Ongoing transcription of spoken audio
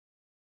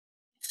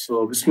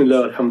So,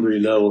 Bismillah,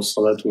 Alhamdulillah, wa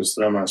salatu wa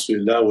salam ala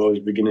Rasulillah. We always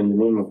begin in the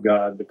name of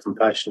God, the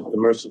compassionate, the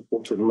merciful,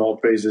 to whom all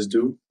praise is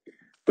due.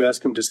 We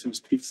ask Him to send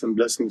peace and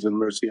blessings and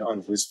mercy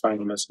on His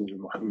final messenger,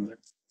 Muhammad.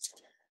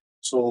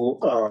 So,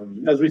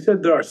 as we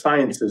said, there are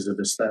sciences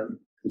of Islam.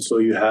 And so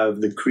you have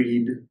the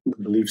creed,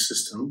 the belief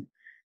system.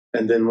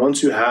 And then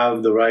once you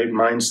have the right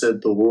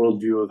mindset, the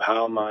worldview of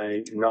how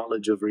my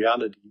knowledge of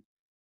reality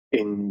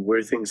in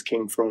where things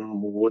came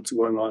from, what's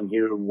going on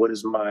here, what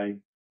is my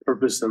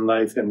purpose in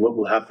life, and what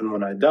will happen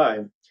when I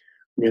die.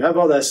 When you have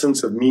all that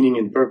sense of meaning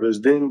and purpose,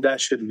 then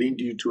that should lead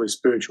you to a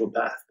spiritual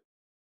path.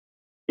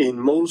 In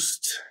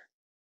most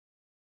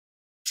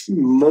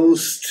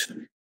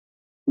Muslim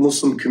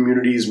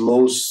communities,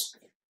 most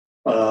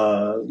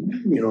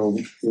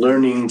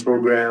learning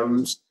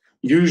programs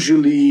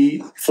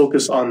usually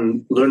focus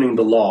on learning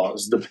the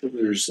laws, the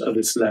pillars of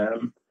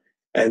Islam,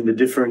 and the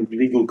different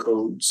legal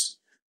codes.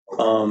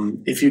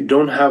 If you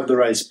don't have the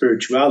right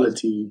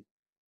spirituality,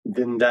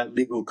 then that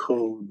legal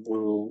code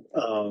will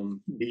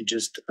be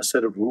just a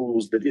set of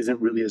rules that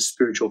isn't really a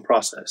spiritual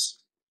process.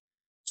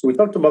 So we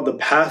talked about the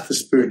path to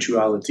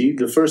spirituality.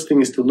 The first thing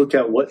is to look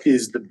at what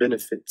is the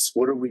benefits.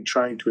 What are we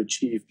trying to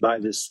achieve by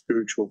this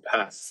spiritual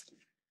path?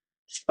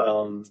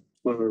 Want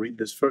to read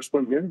this first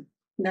one here?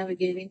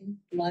 Navigating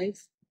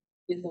life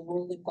in the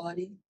worldly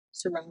body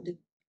surrounded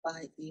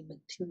by a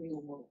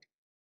material world.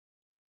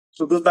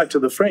 So it goes back to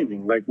the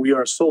framing, like we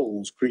are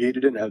souls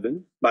created in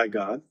heaven by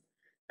God,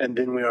 and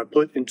then we are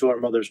put into our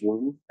mother's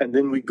womb, and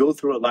then we go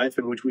through a life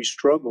in which we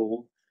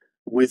struggle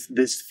with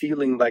this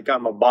feeling like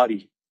I'm a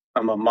body,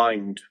 I'm a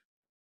mind,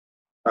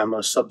 I'm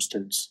a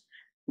substance.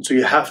 And so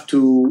you have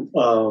to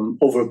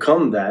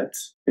overcome that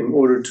in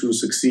order to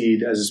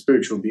succeed as a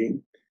spiritual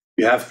being.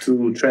 You have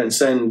to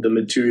transcend the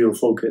material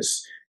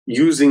focus,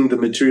 using the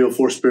material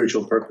for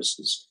spiritual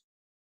purposes.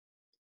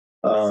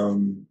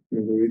 Read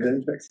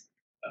that, Jack?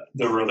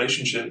 The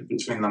relationship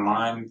between the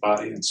mind,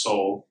 body, and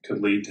soul could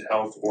lead to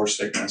health or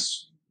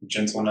sickness,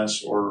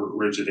 gentleness or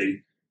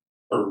rigidity,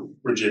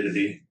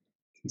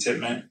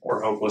 contentment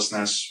or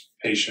hopelessness,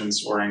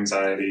 patience or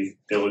anxiety,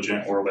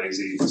 diligent or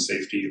lazy,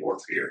 safety or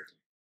fear.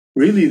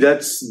 Really,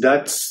 that's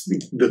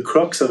the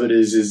crux of it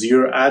is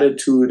your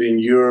attitude and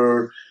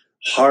your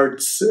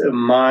heart's,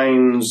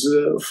 mind's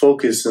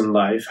focus in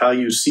life, how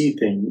you see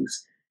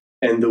things,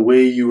 and the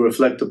way you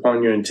reflect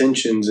upon your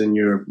intentions and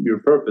your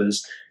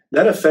purpose.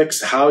 That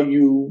affects how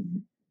you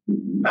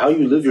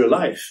live your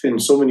life in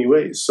so many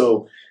ways.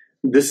 So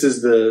this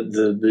is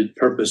the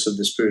purpose of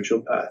the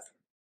spiritual path.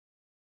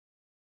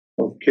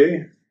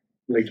 Okay,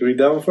 like to read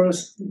that one for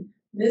us?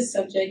 This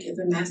subject is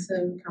a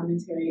massive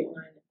commentary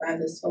on by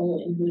the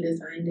soul and who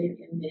designed it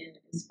and then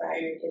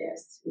inspired it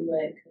as to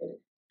what could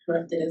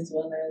corrupt it as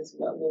well as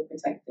what will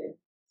protect it.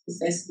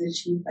 Success is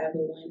achieved by the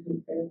one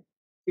who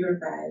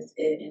purifies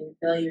it, and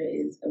failure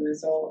is a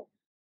result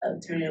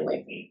of turning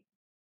away from it.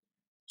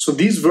 So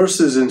these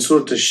verses in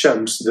Surah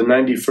Ash-Shams, the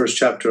 91st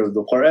chapter of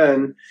the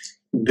Quran,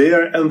 they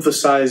are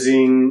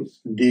emphasizing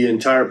the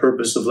entire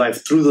purpose of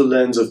life through the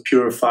lens of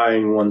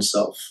purifying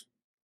oneself,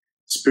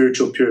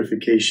 spiritual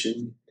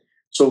purification.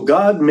 So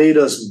God made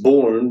us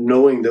born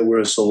knowing that we're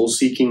a soul,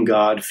 seeking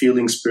God,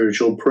 feeling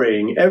spiritual,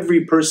 praying.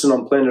 Every person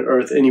on planet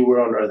Earth, anywhere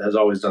on Earth, has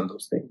always done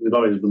those things. They've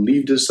always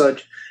believed as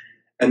such,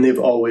 and they've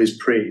always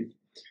prayed.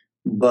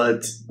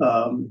 But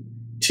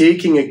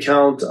taking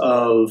account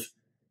of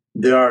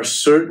there are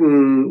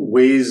certain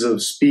ways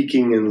of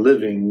speaking and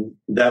living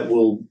that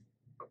will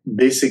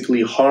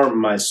basically harm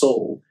my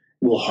soul,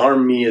 will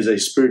harm me as a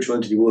spiritual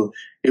entity.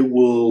 It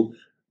will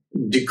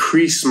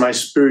decrease my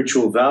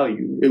spiritual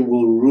value. It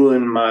will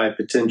ruin my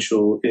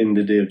potential in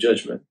the day of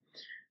judgment.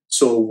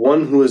 So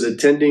one who is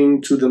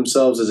attending to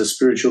themselves as a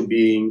spiritual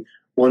being,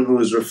 one who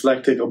is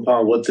reflecting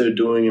upon what they're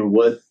doing and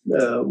what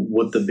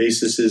the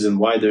basis is and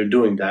why they're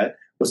doing that,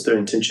 what's their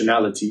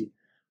intentionality,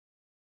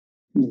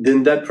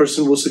 then that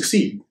person will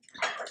succeed.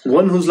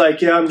 One who's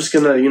like, yeah, I'm just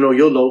gonna,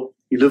 YOLO,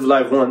 you live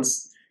life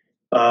once,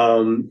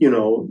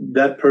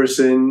 that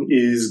person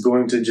is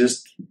going to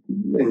just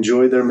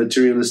enjoy their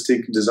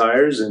materialistic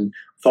desires and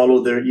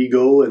follow their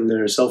ego and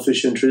their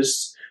selfish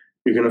interests.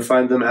 You're going to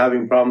find them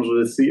having problems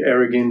with the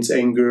arrogance,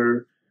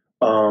 anger,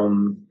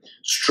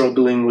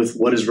 struggling with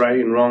what is right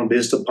and wrong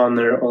based upon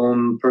their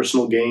own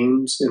personal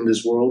gains in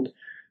this world.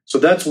 So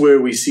that's where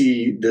we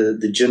see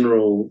the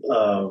general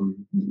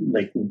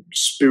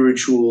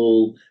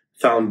spiritual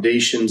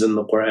foundations in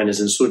the Quran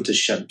is in Surah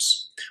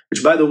Ash-Shams,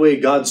 which, by the way,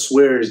 God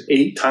swears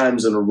 8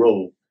 times in a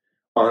row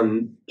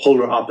on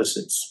polar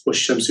opposites.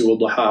 وَالشَّمْسِ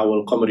وَالضُّحَى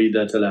وَالْقَمَرِ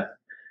إِذَا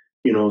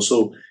تَلَاهَا.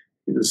 So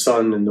the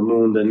sun and the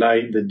moon, the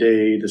night, the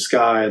day, the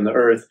sky and the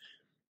earth.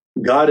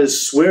 God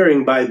is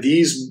swearing by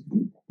these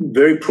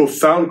very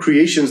profound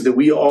creations that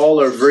we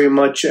all are very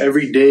much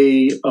every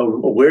day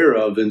aware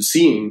of and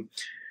seeing,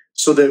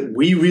 so that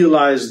we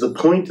realize the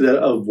point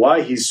of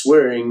why he's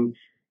swearing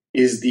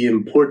is the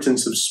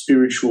importance of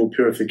spiritual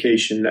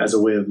purification as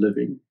a way of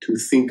living. To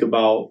think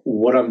about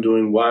what I'm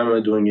doing, why am I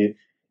doing it?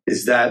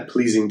 Is that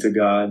pleasing to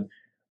God?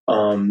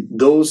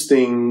 Those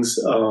things,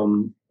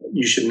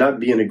 you should not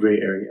be in a gray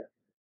area.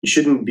 You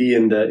shouldn't be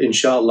in the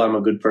inshallah I'm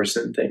a good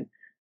person thing.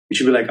 You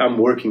should be like, I'm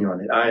working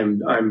on it.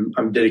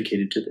 I'm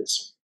dedicated to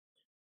this.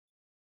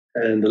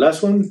 And the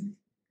last one.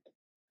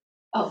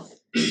 Oh,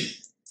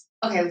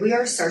 okay. We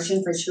are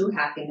searching for true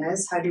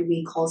happiness. How do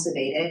we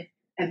cultivate it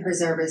and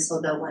preserve it so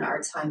that when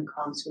our time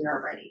comes, we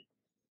are ready?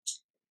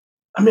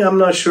 I mean, I'm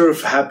not sure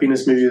if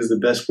happiness maybe is the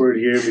best word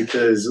here,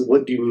 because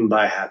what do you mean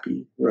by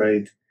happy,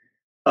 right?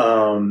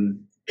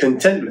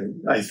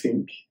 Contentment, I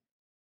think.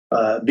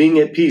 Being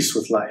at peace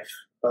with life.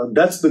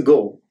 That's the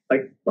goal.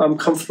 Like, I'm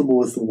comfortable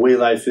with the way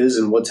life is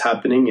and what's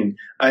happening, and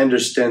I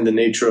understand the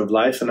nature of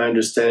life, and I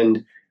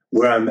understand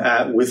where I'm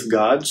at with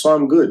God, so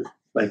I'm good.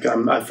 Like,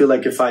 I feel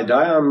like if I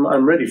die,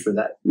 I'm ready for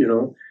that, you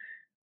know?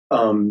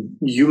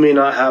 You may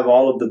not have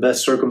all of the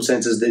best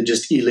circumstances that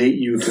just elate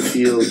you to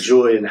feel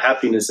joy and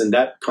happiness in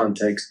that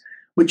context,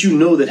 but you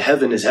know that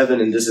heaven is heaven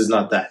and this is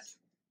not that.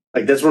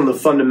 Like, that's one of the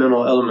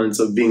fundamental elements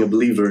of being a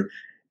believer,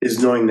 is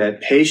knowing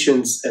that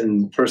patience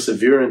and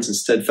perseverance and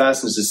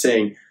steadfastness is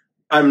saying,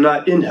 I'm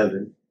not in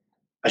heaven.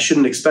 I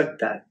shouldn't expect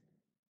that.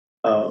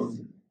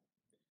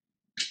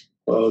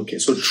 Okay,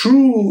 so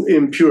true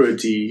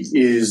impurity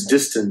is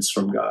distance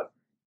from God.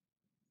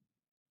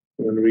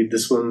 You want to read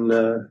this one,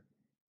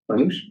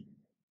 Manush?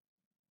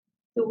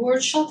 The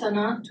word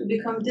shatana, to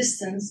become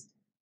distanced.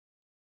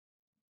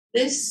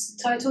 This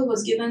title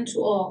was given to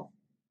all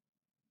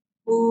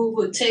who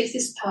would take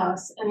this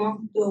path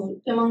among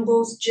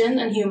both jinn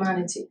and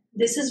humanity.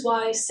 This is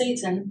why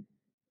Satan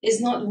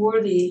is not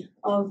worthy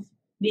of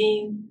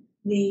being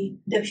the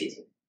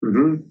deputy.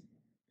 Mm-hmm.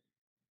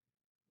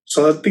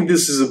 So I think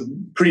this is a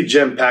pretty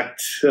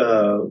jam-packed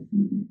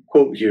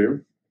quote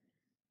here.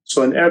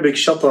 So in Arabic,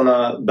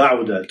 shatana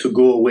ba'uda, to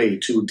go away,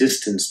 to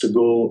distance, to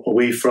go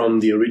away from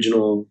the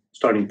original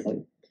starting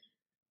point.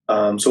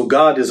 So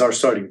God is our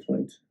starting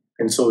point.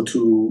 And so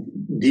to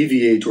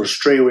deviate or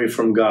stray away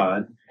from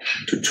God,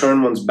 to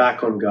turn one's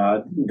back on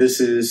God, this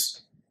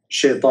is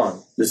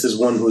shaitan. This is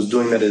one who's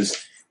doing that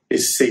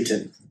is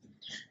Satan.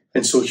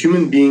 And so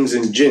human beings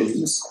and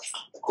jinns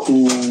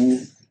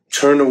who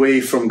turn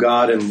away from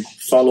God and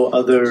follow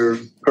other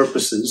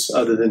purposes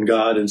other than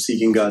God and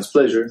seeking God's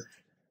pleasure,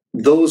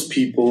 those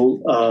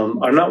people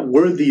are not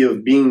worthy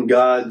of being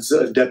God's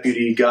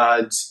deputy,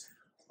 God's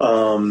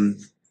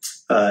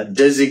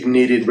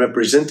designated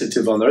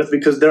representative on the earth,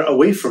 because they're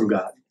away from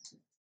God.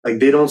 Like,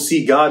 they don't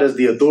see God as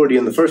the authority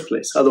in the first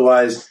place.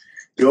 Otherwise,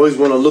 you always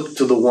want to look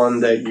to the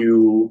one that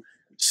you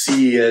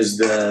see as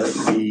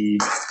the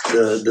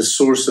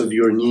source of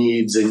your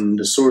needs and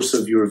the source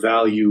of your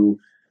value.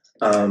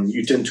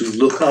 You tend to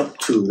look up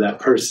to that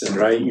person,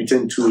 right? You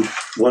tend to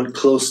want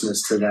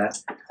closeness to that.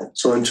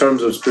 So in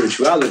terms of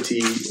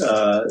spirituality,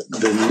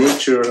 the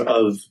nature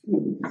of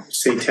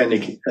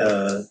satanic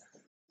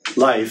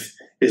life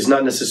is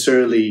not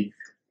necessarily,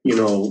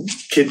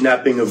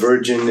 kidnapping a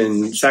virgin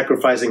and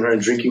sacrificing her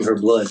and drinking her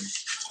blood.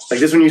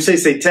 Like this, when you say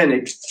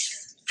satanic,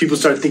 people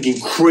start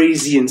thinking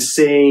crazy,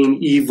 insane,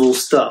 evil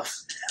stuff.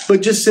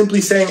 But just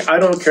simply saying, I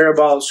don't care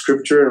about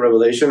scripture and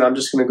revelation. I'm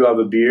just going to go have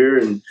a beer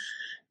and,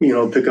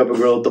 pick up a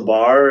girl at the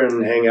bar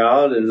and hang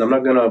out, and I'm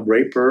not going to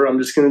rape her. I'm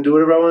just going to do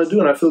whatever I want to do,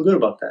 and I feel good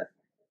about that.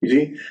 You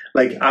see?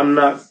 Like, I'm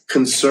not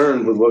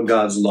concerned with what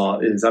God's law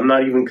is. I'm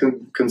not even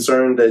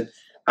concerned that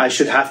I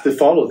should have to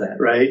follow that,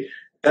 right?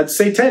 That's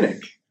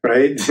satanic,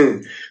 right?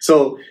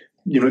 So,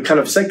 kind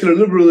of secular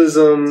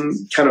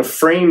liberalism kind of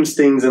frames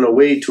things in a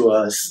way to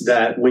us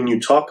that when you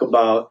talk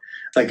about,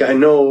 like, I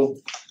know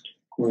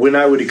when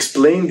I would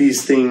explain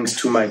these things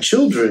to my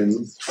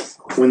children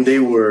when they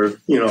were,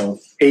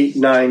 8,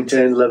 9,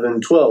 10,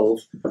 11, 12,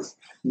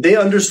 they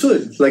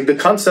understood, like, the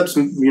concepts,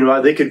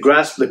 they could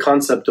grasp the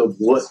concept of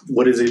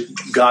what is a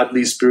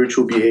godly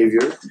spiritual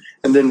behavior,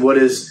 and then what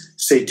is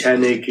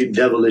satanic,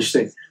 devilish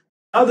thing.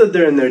 Now that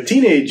they're in their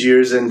teenage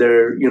years and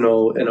they're,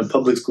 in a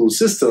public school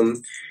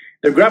system,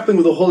 they're grappling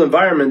with a whole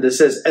environment that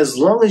says, as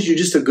long as you're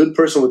just a good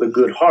person with a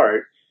good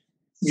heart,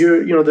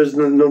 there's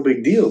no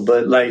big deal.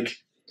 But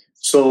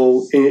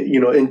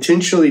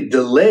intentionally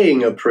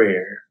delaying a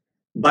prayer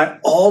by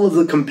all of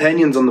the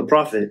companions on the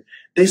Prophet,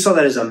 they saw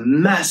that as a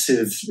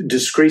massive,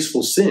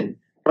 disgraceful sin.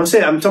 I'm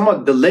talking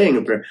about delaying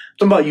a prayer.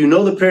 I'm talking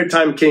about, the prayer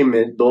time came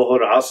in,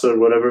 Dhuhr, Asr,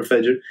 whatever,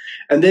 Fajr,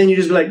 and then you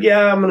just be like,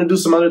 yeah, I'm going to do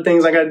some other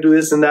things. I got to do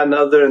this and that and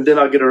other, and then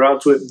I'll get around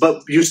to it.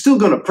 But you're still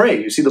going to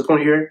pray. You see the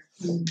point here?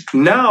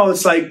 Mm-hmm. Now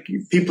it's like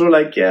people are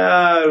like,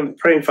 yeah,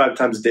 praying 5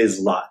 times a day is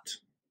a lot.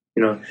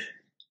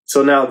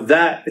 So now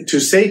that, to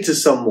say to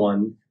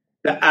someone,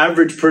 the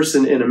average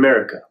person in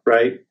America,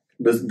 right,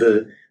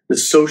 the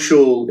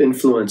social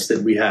influence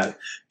that we have,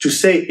 to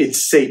say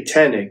it's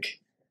satanic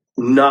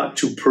not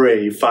to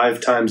pray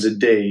 5 times a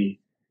day,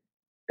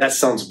 that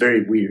sounds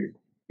very weird.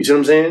 You see what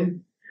I'm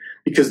saying?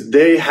 Because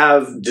they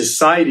have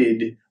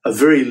decided a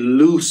very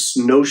loose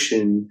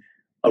notion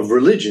of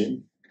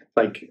religion.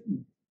 Like,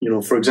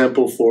 for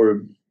example,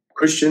 for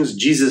Christians,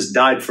 Jesus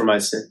died for my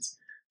sins.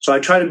 So I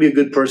try to be a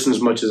good person as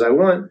much as I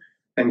want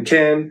and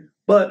can,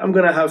 but I'm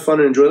going to have fun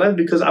and enjoy life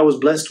because I was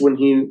blessed when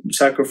he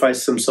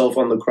sacrificed himself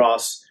on the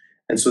cross.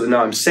 And so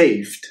now I'm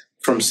saved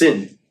from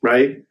sin,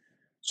 right?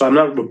 So I'm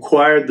not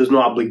required. There's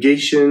no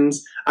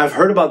obligations. I've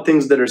heard about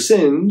things that are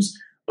sins,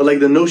 but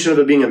like the notion of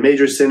it being a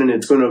major sin and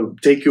it's going to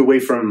take you away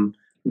from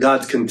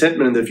God's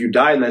contentment, and that if you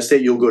die in that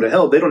state, you'll go to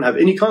hell. They don't have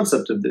any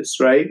concept of this,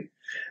 right?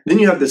 Then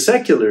you have the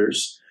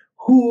seculars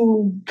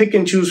who pick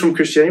and choose from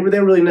Christianity, but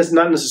they're really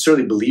not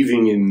necessarily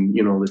believing in,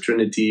 the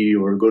Trinity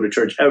or go to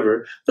church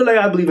ever. They're like,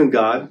 I believe in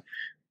God,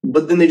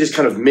 but then they just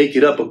kind of make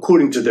it up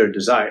according to their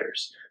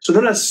desires. So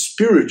they're not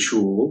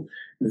spiritual.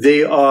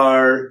 They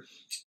are,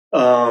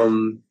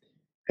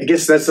 I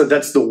guess that's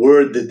the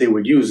word that they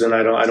would use, and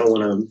I don't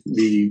want to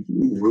be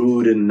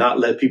rude and not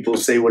let people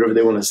say whatever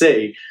they want to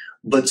say.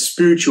 But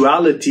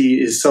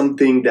spirituality is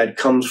something that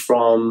comes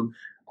from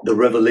the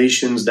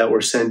revelations that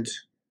were sent,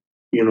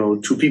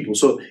 to people.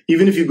 So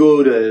even if you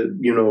go to,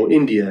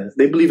 India,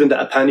 they believe in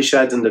the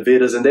Upanishads and the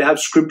Vedas, and they have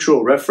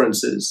scriptural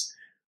references,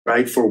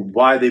 right, for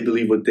why they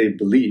believe what they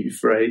believe,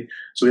 right?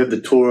 So we have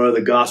the Torah,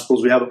 the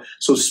Gospels,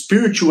 so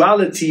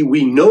spirituality,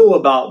 we know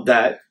about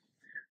that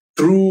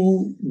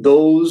through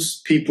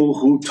those people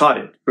who taught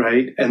it,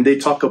 right? And they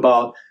talk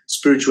about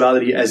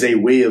spirituality as a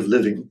way of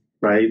living,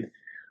 right?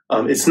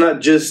 It's not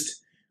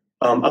just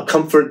a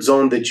comfort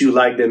zone that you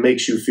like that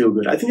makes you feel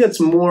good. I think that's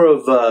more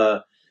of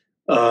a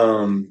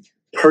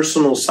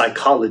personal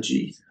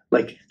psychology.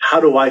 Like, how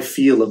do I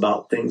feel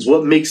about things?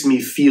 What makes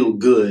me feel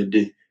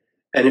good?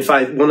 And if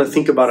I want to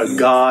think about a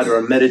God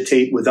or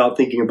meditate without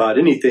thinking about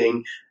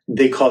anything,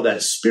 they call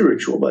that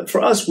spiritual. But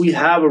for us, we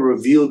have a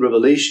revealed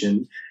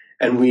revelation,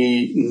 and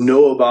we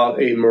know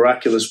about a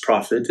miraculous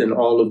prophet and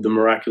all of the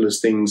miraculous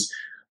things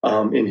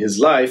in his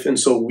life. And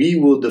so we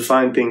will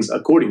define things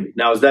accordingly.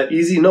 Now, is that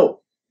easy?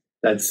 No.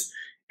 It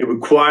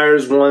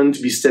requires one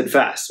to be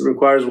steadfast. It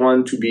requires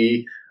one to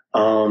be,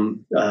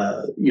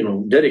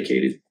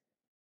 dedicated.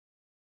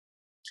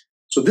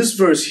 So this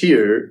verse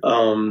here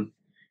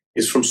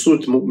is from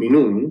Surah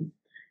Mu'minun.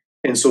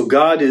 And so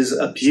God is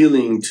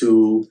appealing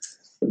to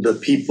the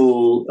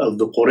people of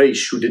the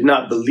Quraysh who did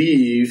not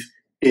believe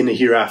in a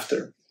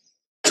hereafter.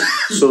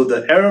 So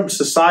the Arab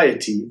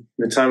society, in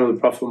the time of the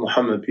Prophet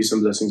Muhammad, peace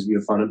and blessings be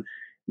upon him,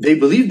 they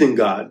believed in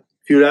God.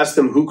 If you would ask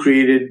them who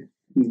created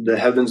the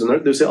heavens and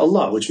earth, they would say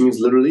Allah, which means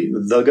literally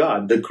the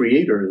God, the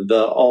creator,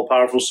 the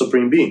all-powerful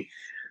supreme being.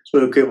 So,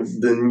 okay,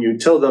 then you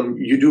tell them,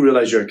 you do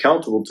realize you're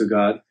accountable to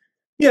God.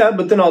 Yeah,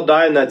 but then I'll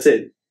die and that's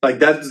it. Like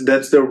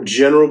that's their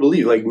general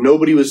belief. Like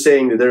nobody was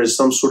saying that there is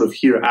some sort of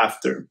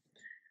hereafter.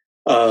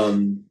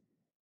 Anybody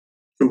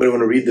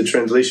want to read the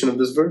translation of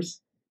this verse?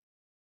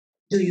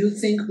 Do you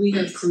think we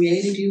have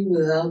created you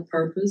without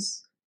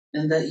purpose,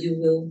 and that you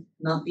will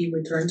not be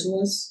returned to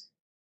us?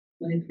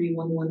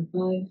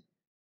 23:115.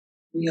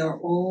 We are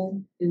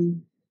all,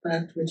 in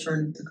fact,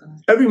 returning to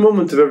God. Every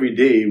moment of every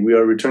day, we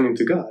are returning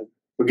to God.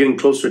 We're getting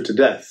closer to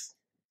death,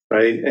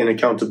 right? And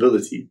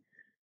accountability.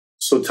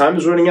 So time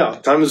is running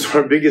out. Time is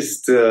our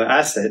biggest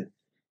asset.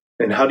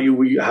 And how do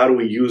we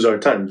use our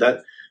time?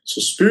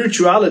 So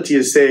spirituality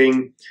is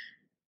saying,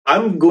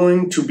 I'm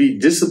going to be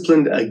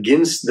disciplined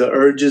against the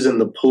urges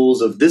and the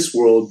pulls of this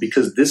world,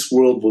 because this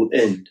world will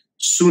end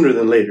sooner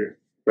than later,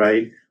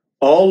 right?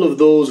 All of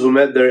those who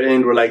met their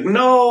end were like,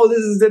 no, this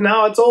is it,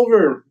 now it's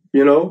over,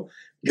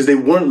 because they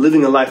weren't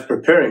living a life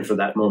preparing for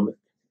that moment,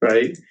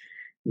 right?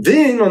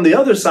 Then on the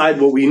other side,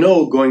 what we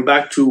know, going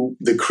back to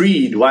the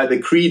creed, why the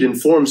creed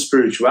informs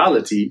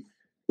spirituality,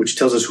 which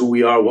tells us who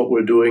we are, what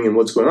we're doing, and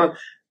what's going on,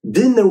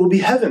 then there will be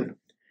heaven.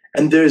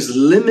 And there's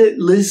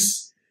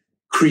limitless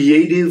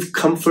creative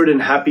comfort and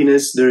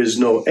happiness. There is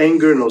no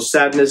anger, no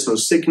sadness, no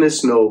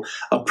sickness, no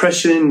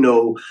oppression,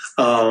 no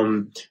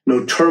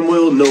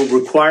turmoil, no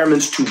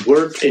requirements to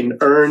work and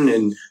earn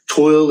and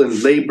toil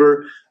and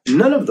labor.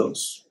 None of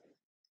those.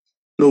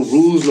 No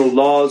rules, no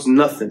laws,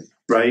 nothing,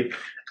 right?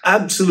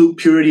 Absolute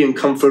purity and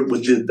comfort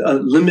with the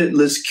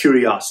limitless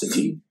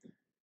curiosity.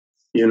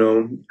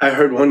 I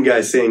heard one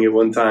guy saying it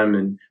one time,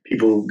 and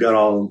people got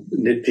all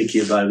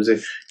nitpicky about it. It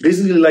was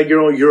basically like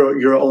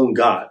your own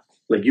God.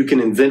 Like you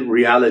can invent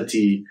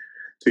reality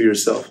to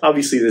yourself.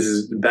 Obviously, this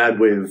is a bad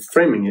way of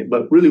framing it,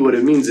 but really what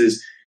it means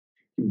is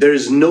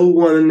there's no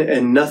one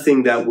and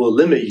nothing that will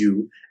limit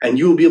you, and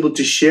you will be able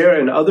to share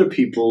in other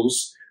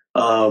people's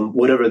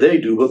whatever they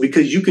do, but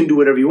because you can do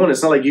whatever you want,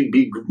 it's not like you'd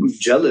be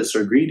jealous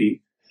or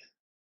greedy.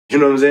 You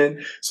know what I'm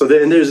saying? So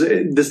there's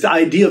this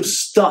idea of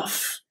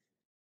stuff,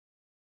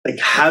 like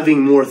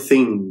having more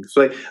things.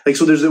 So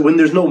when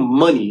there's no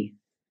money,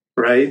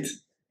 right?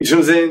 You know what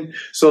I'm saying?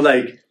 So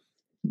like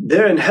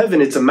there in heaven,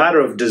 it's a matter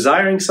of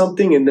desiring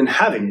something and then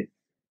having it,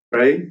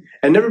 right?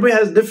 And everybody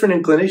has different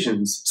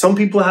inclinations. Some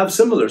people have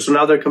similar. So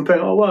now they're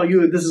comparing, oh, wow,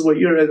 this is what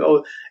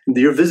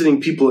you're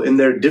visiting people in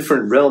their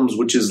different realms,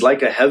 which is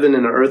like a heaven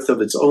and an earth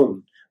of its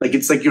own. Like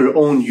it's like your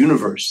own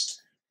universe.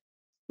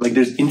 Like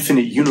there's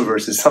infinite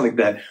universes, something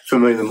like that,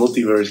 familiar with the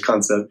multiverse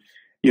concept,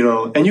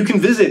 and you can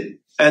visit.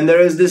 And there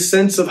is this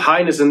sense of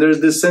highness, and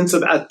there's this sense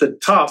of at the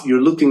top,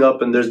 you're looking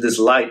up and there's this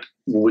light,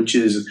 which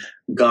is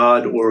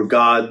God or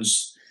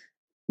God's,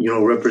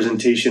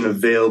 representation of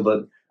veil.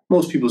 But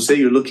most people say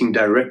you're looking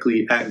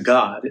directly at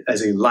God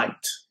as a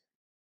light,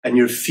 and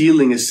you're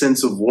feeling a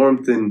sense of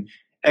warmth and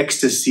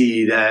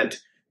ecstasy that,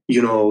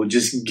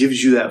 just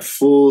gives you that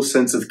full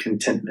sense of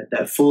contentment,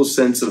 that full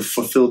sense of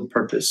fulfilled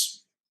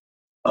purpose.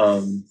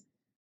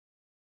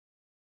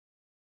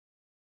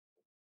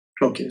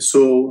 Okay,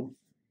 so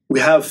we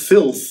have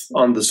filth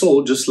on the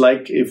soul, just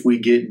like if we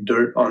get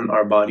dirt on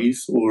our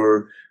bodies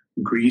or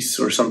grease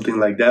or something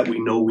like that, we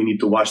know we need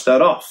to wash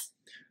that off.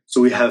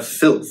 So we have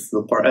filth.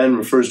 The Quran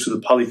refers to the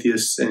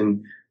polytheists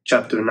in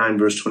chapter 9,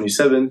 verse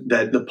 27,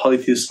 that the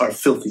polytheists are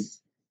filthy,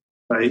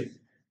 right?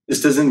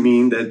 This doesn't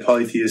mean that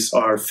polytheists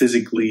are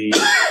physically,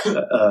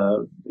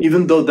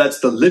 even though that's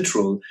the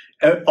literal.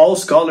 All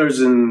scholars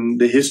in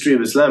the history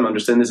of Islam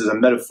understand this as a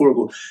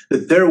metaphorical,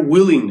 that their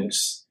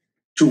willingness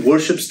to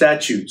worship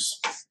statues,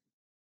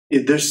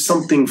 there's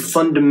something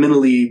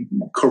fundamentally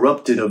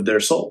corrupted of their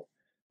soul.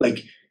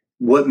 Like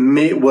what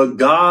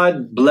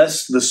God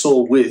blessed the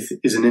soul with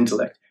is an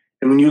intellect.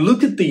 And when you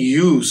look at the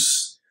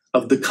use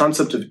of the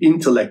concept of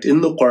intellect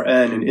in the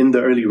Quran and in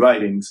the early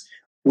writings,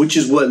 which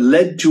is what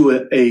led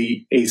to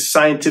a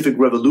scientific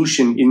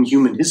revolution in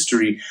human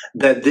history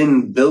that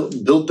then built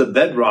the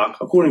bedrock,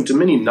 according to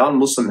many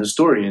non-Muslim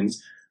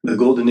historians, the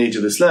golden age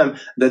of Islam,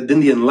 that then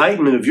the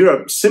Enlightenment of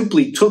Europe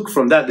simply took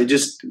from that. They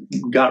just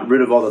got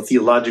rid of all the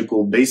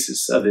theological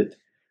basis of it.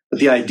 But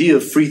the idea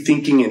of free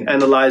thinking and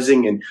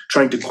analyzing and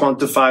trying to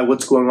quantify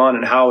what's going on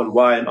and how and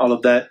why and all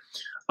of that.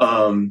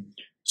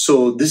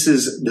 So this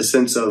is the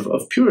sense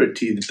of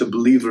purity that the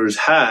believers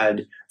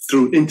had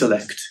through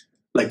intellect.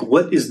 Like,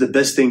 what is the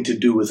best thing to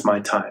do with my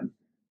time?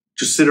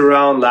 To sit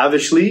around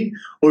lavishly,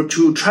 or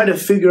to try to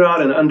figure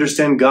out and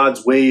understand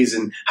God's ways,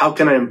 and how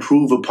can I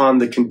improve upon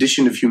the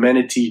condition of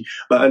humanity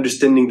by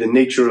understanding the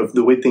nature of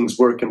the way things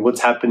work and what's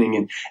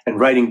happening, and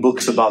writing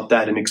books about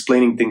that and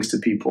explaining things to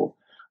people.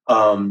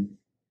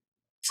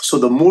 So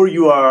the more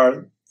you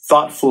are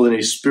thoughtful in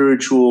a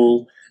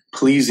spiritual,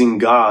 pleasing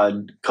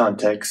God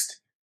context,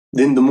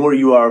 then the more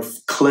you are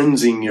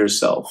cleansing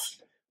yourself.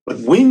 But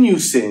when you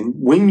sin,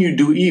 when you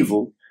do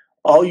evil,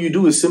 all you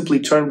do is simply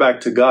turn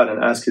back to God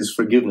and ask his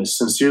forgiveness,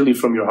 sincerely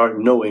from your heart,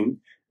 knowing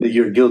that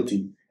you're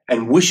guilty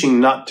and wishing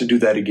not to do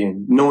that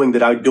again, knowing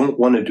that I don't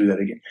want to do that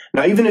again.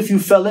 Now, even if you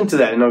fell into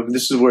that, and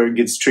this is where it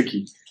gets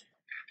tricky.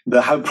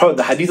 The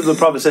hadith of the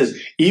Prophet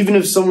says, even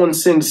if someone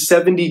sins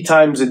 70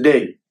 times a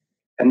day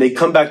and they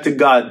come back to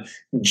God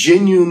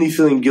genuinely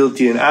feeling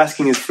guilty and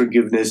asking his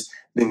forgiveness,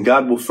 then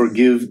God will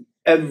forgive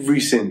every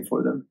sin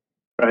for them,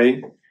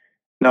 right?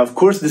 Now, of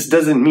course, this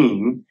doesn't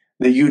mean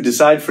that you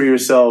decide for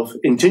yourself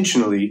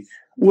intentionally,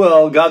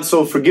 well, God's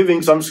so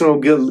forgiving, so I'm just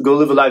going to go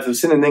live a life of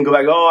sin and then go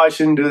back, oh, I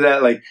shouldn't do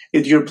that. Like,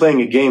 you're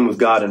playing a game with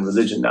God and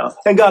religion now.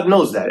 And God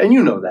knows that, and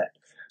you know that.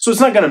 So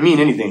it's not going to mean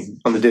anything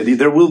on the day.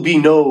 There will be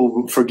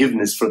no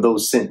forgiveness for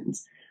those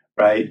sins,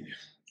 right?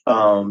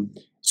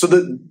 So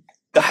the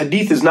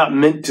hadith is not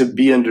meant to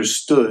be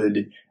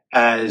understood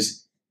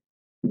as,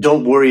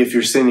 don't worry if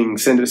you're sinning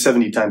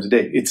 70 times a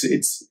day.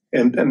 It's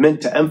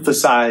meant to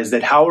emphasize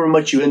that however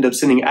much you end up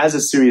sinning as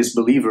a serious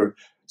believer,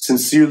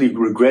 sincerely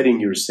regretting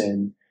your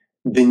sin,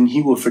 then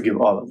he will forgive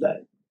all of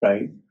that,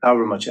 right?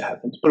 However much it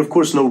happens. But of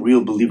course, no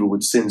real believer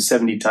would sin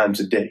 70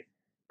 times a day,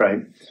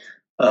 right?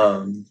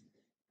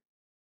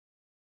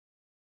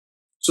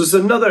 So it's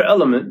another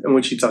element in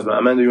which he talks about.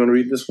 Amanda, you want to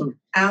read this one?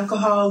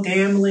 Alcohol,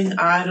 gambling,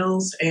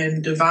 idols,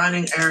 and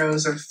divining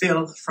arrows are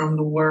filth from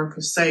the work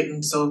of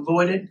Satan. So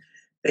avoid it,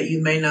 that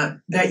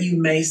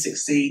you may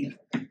succeed.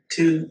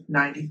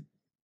 290.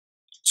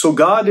 So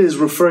God is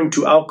referring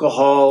to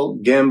alcohol,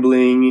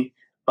 gambling,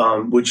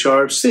 which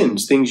are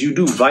sins, things you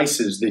do,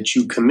 vices that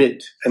you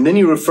commit. And then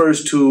he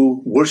refers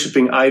to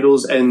worshiping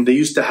idols, and they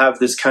used to have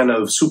this kind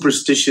of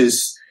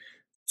superstitious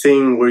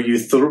thing where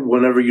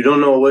whenever you don't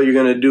know what you're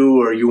going to do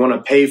or you want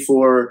to pay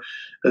for,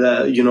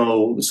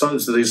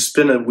 so they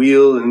spin a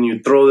wheel and you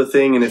throw the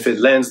thing, and if it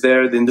lands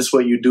there, then this is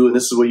what you do and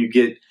this is what you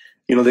get.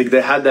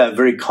 They had that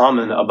very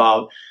common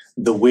about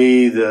the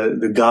way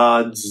the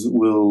gods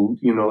will,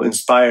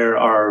 inspire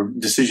our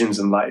decisions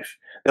in life.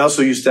 They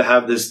also used to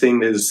have this thing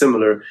that is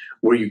similar,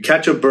 where you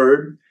catch a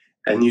bird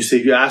and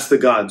you ask the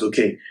gods,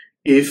 okay,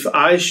 if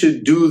I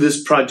should do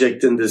this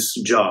project in this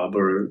job,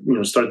 or,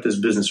 start this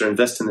business or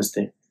invest in this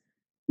thing,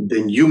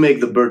 then you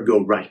make the bird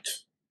go right.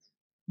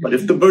 But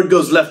if the bird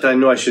goes left, I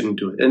know I shouldn't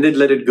do it. And they'd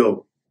let it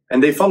go.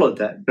 And they followed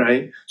that,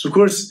 right? So of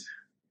course,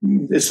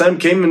 Islam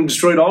came and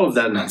destroyed all of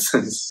that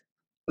nonsense.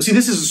 See,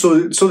 this is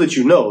so that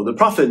you know, the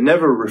Prophet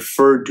never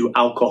referred to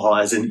alcohol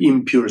as an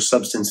impure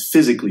substance,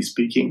 physically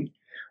speaking.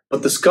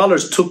 But the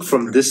scholars took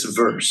from this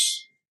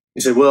verse.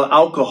 They said, well,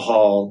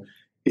 alcohol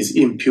is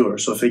impure.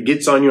 So if it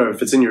gets on you, or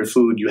if it's in your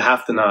food, you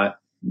have to not,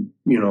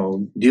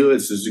 deal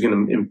with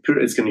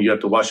it. You have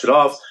to wash it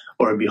off,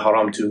 or it'd be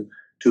haram to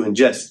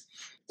ingest.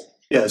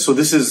 Yeah, so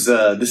this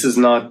is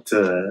not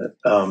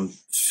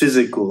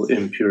physical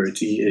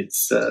impurity,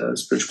 it's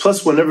spiritual.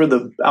 Plus, whenever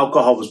the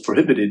alcohol was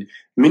prohibited,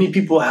 many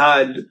people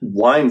had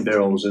wine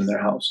barrels in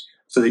their house.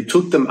 So they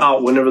took them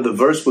out whenever the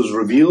verse was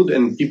revealed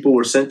and people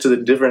were sent to the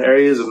different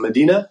areas of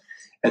Medina,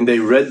 and they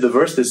read the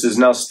verse that says,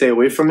 now stay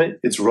away from it,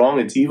 it's wrong,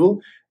 it's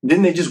evil.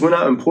 Then they just went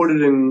out and poured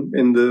it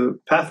in the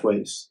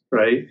pathways,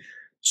 right?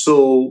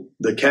 So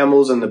the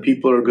camels and the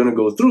people are going to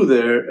go through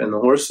there, and the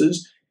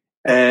horses,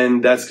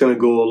 and that's going to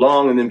go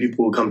along, and then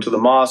people will come to the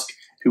mosque,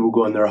 people will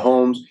go in their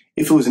homes.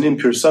 If it was an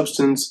impure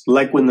substance,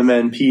 like when the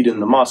man peed in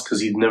the mosque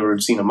because he'd never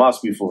seen a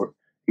mosque before,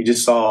 he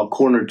just saw a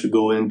corner to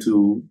go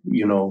into,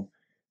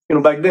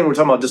 back then we're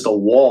talking about just a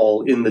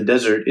wall in the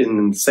desert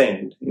in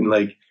sand, and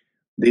like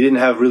they didn't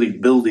have really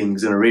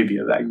buildings in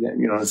Arabia back then.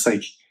 It's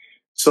like,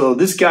 so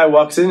this guy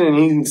walks in and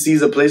he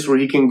sees a place where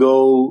he can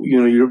go,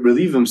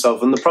 relieve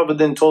himself. And the Prophet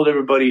then told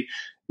everybody,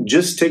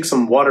 just take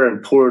some water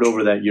and pour it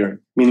over that urine.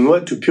 Meaning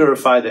what? To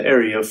purify the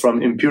area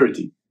from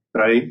impurity,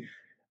 right?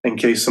 In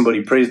case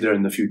somebody prays there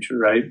in the future,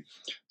 right?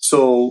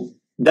 So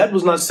that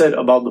was not said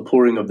about the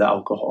pouring of the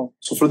alcohol.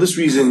 So for this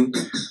reason,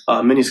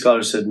 many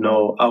scholars said,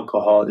 no,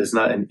 alcohol is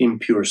not an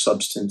impure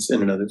substance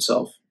in and of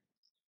itself.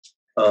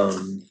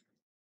 So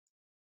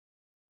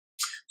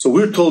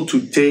we're told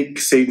to take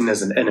Satan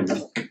as an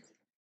enemy,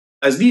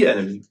 as the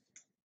enemy.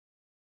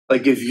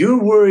 Like if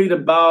you're worried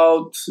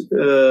about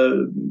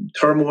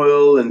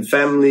turmoil in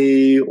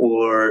family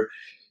or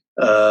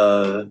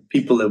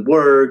people at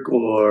work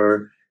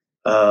or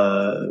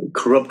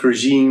corrupt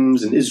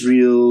regimes in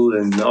Israel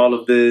and all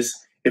of this,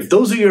 if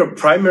those are your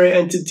primary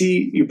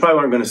entity, you probably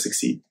aren't going to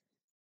succeed.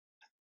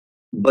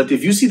 But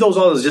if you see those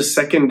all as just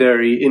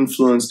secondary,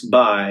 influenced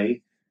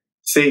by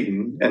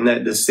Satan, and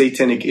that the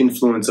satanic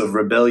influence of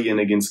rebellion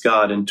against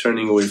God and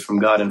turning away from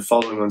God and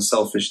following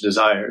unselfish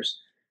desires,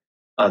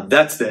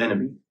 that's the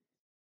enemy.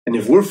 And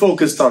if we're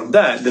focused on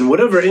that, then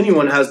whatever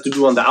anyone has to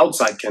do on the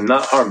outside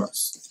cannot harm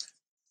us.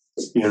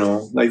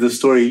 Like the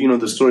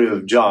story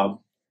of Job,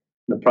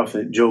 the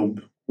prophet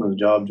Job,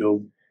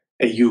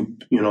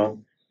 Ayub,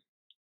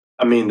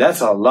 I mean, that's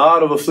a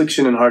lot of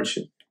affliction and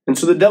hardship. And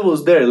so the devil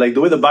is there. Like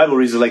the way the Bible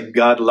reads is like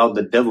God allowed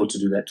the devil to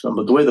do that to him.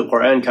 But the way the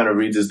Quran kind of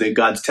reads is that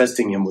God's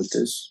testing him with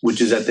this, which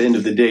is at the end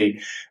of the day,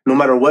 no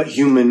matter what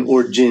human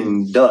or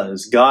jinn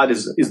does, God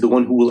is the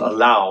one who will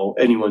allow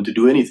anyone to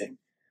do anything.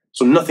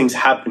 So nothing's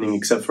happening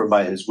except for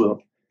by his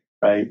will,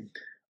 right?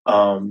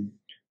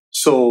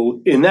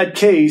 So in that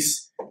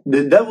case,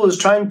 the devil is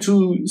trying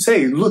to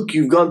say, look,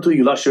 you've gone through,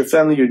 you lost your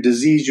family, you're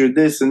diseased, you're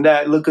this and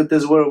that. Look at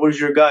this. Where's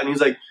your God? And he's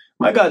like,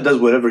 my God does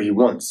whatever he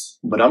wants,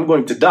 but I'm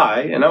going to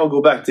die and I will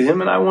go back to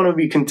him and I want to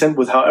be content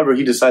with however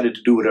he decided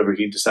to do whatever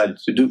he decided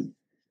to do.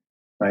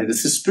 Right?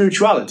 This is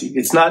spirituality.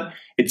 It's not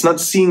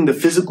seeing the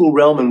physical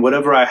realm and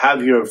whatever I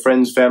have here of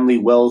friends, family,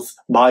 wealth,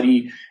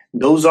 body.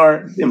 Those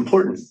aren't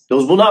important.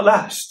 Those will not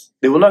last.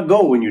 They will not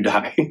go when you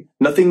die.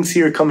 Nothing's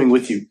here coming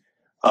with you.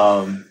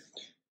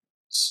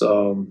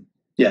 So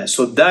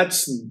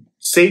that's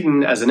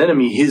Satan as an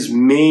enemy. His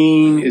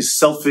main is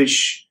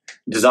selfish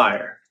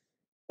desire.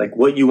 Like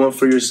what you want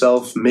for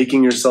yourself,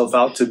 making yourself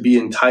out to be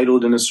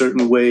entitled in a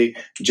certain way,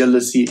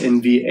 jealousy,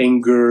 envy,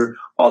 anger,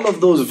 all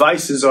of those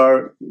vices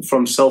are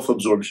from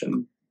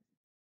self-absorption.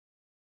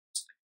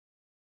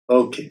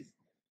 Okay.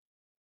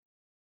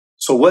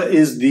 So what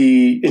is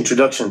the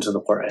introduction to the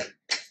Quran?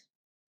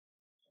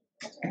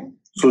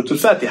 Surah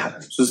Al-Fatiha.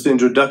 So it's the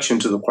introduction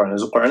to the Quran.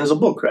 The Quran is a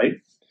book, right?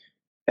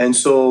 And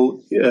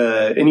so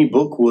any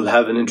book will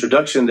have an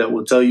introduction that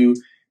will tell you,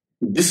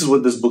 this is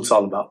what this book's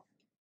all about.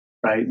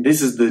 Right?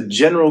 This is the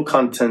general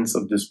contents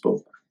of this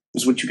book.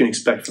 This is what you can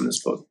expect from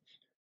this book.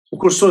 Of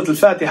course, Surah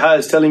Al-Fatiha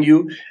is telling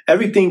you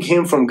everything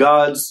came from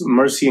God's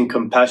mercy and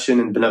compassion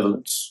and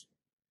benevolence.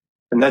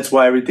 And that's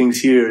why everything's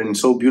here and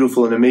so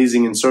beautiful and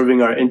amazing and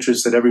serving our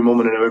interests at every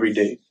moment of every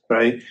day,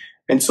 right?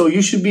 And so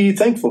you should be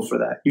thankful for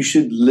that. You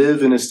should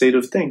live in a state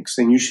of thanks,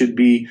 and you should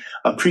be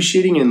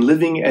appreciating and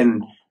living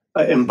and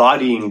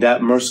embodying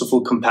that merciful,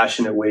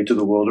 compassionate way to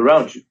the world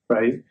around you,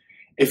 right?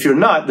 If you're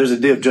not, there's a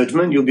day of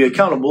judgment. You'll be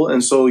accountable.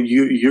 And so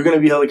you're going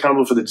to be held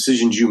accountable for the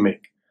decisions you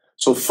make.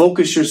 So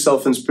focus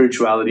yourself in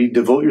spirituality,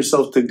 devote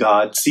yourself to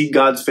God, seek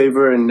God's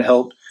favor and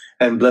help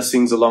and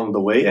blessings along the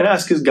way, and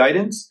ask his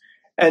guidance,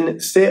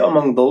 and stay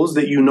among those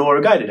that you know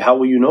are guided. How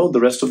will you know?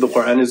 The rest of the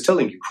Quran is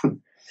telling you,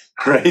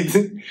 right?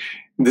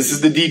 This is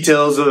the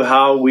details of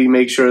how we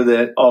make sure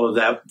that all of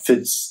that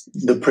fits,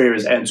 the prayer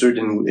is answered,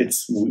 and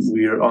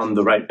we are on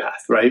the right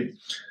path, right?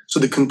 So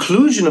the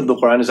conclusion of the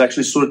Quran is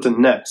actually Surah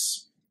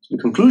Nafs. The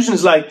conclusion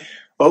is like,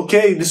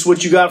 okay, this is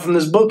what you got from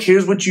this book.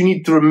 Here's what you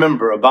need to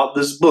remember about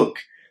this book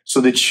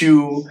so that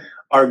you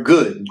are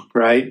good,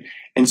 right?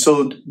 And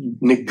so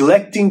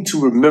neglecting to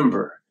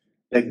remember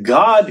that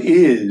God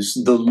is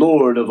the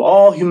Lord of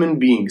all human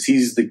beings.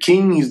 He's the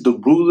king, he's the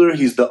ruler,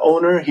 he's the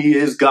owner, he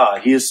is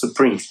God, he is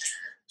supreme.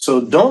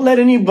 So don't let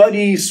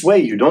anybody sway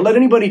you. Don't let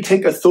anybody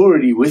take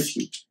authority with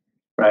you,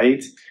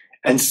 right?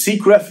 And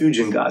seek refuge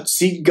in God.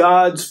 Seek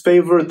God's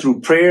favor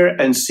through prayer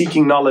and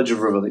seeking knowledge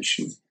of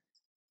revelation.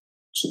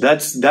 So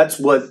that's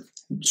what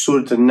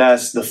Surah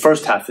An-Nas, the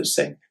first half, is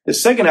saying. The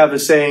second half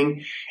is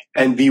saying,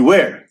 and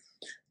beware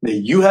that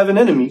you have an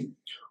enemy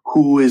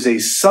who is a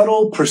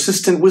subtle,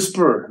 persistent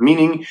whisperer,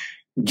 meaning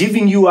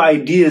giving you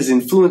ideas,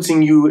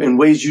 influencing you in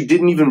ways you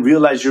didn't even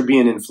realize you're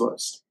being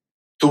influenced,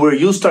 to where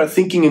you'll start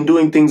thinking and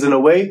doing things in a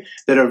way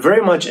that are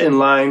very much in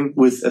line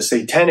with a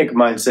satanic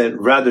mindset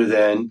rather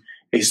than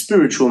a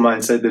spiritual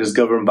mindset that is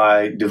governed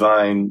by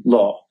divine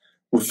law,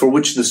 for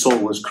which the soul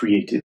was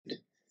created,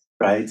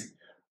 right?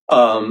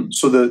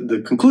 So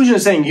the conclusion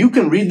is saying you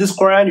can read this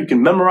Quran, you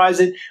can memorize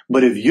it,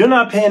 but if you're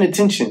not paying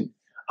attention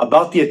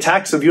about the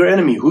attacks of your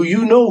enemy, who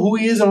you know who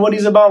he is and what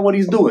he's about, what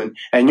he's doing,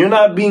 and you're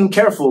not being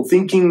careful,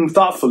 thinking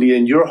thoughtfully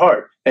in your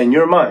heart and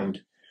your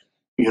mind,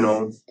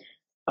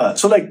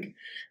 so like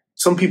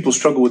some people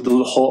struggle with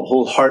the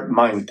whole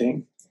heart-mind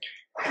thing.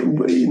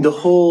 The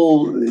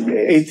whole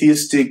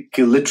atheistic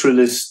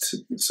literalist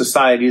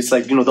society is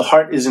like, the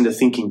heart isn't a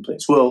thinking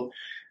place. Well,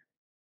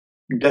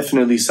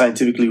 definitely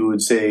scientifically we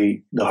would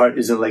say the heart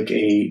isn't like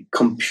a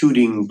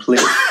computing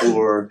place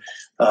for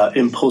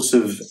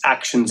impulsive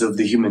actions of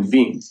the human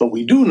being. But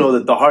we do know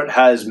that the heart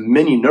has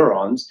many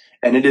neurons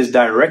and it is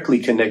directly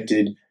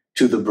connected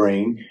to the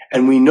brain.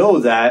 And we know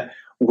that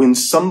when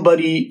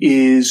somebody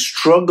is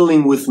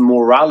struggling with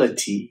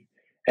morality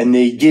and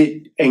they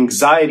get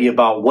anxiety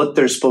about what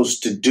they're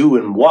supposed to do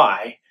and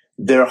why,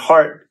 their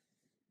heart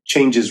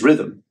changes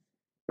rhythm,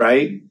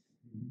 right?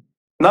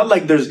 Not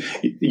like there's,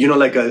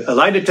 like a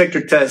lie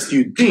detector test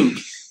you'd think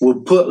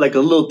would put like a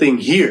little thing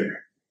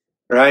here,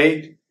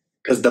 right?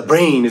 Because the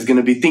brain is going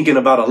to be thinking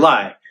about a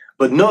lie.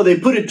 But no, they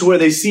put it to where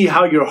they see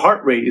how your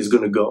heart rate is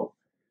going to go.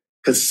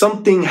 Because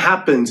something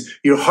happens,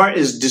 your heart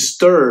is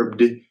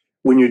disturbed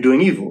when you're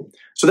doing evil.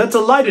 So that's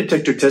a lie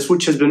detector test,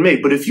 which has been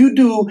made. But if you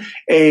do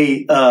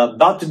a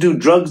about to do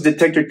drugs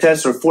detector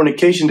test or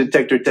fornication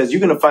detector test,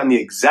 you're going to find the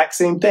exact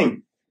same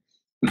thing,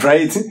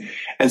 right?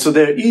 And so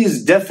there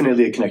is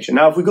definitely a connection.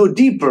 Now, if we go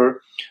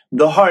deeper,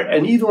 the heart,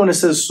 and even when it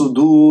says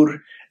sudur,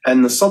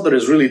 and the sadr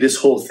is really this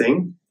whole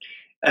thing.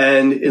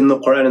 And in the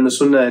Quran and the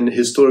Sunnah, and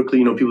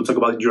historically, people talk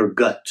about your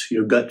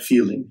gut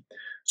feeling.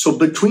 So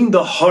between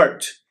the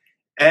heart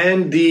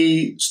and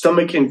the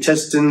stomach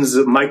intestines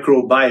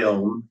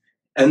microbiome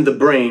and the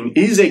brain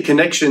is a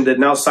connection that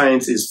now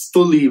science is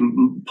fully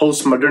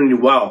post-modernity.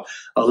 Wow,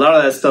 a lot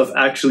of that stuff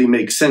actually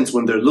makes sense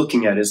when they're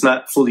looking at it. It's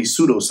not fully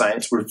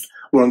pseudoscience.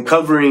 We're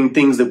uncovering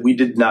things that we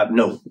did not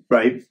know,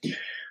 right?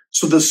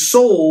 So the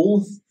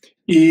soul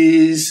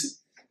is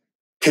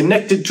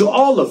connected to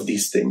all of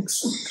these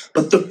things.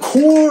 But the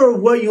core of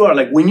what you are,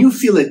 like when you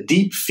feel a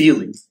deep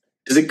feeling,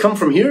 does it come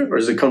from here or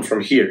does it come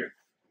from here?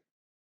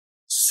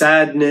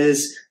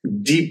 Sadness,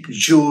 deep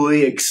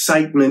joy,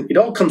 excitement, it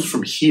all comes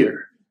from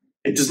here.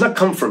 It does not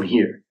come from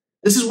here.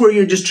 This is where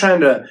you're just trying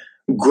to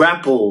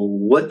grapple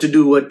what to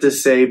do, what to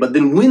say. But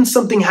then when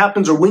something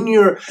happens or when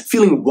you're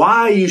feeling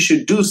why you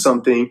should do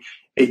something,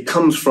 it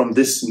comes from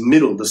this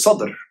middle, the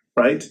sadr,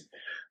 right?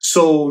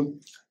 So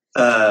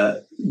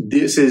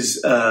this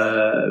is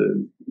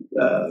min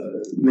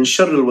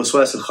sharr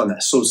al-waswas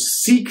al-khannas. So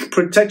seek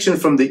protection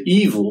from the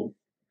evil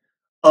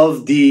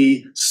of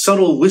the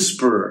subtle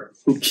whisperer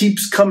who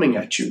keeps coming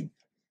at you.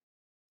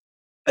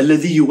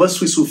 الَّذِي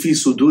يُوَسْوِسُ فِي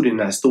صُدُورِ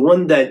النَّاسِ, the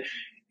one that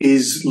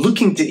is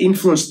looking to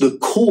influence the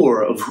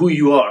core of who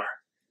you are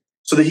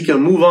so that he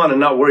can move on and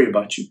not worry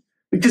about you.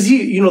 Because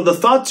the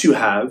thoughts you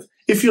have,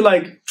 if you're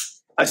like,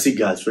 I see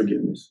God's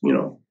forgiveness,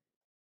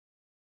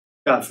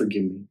 God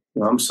forgive me.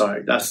 I'm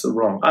sorry, that's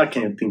wrong. I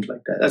can't think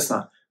like that. That's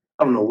not,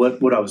 I don't know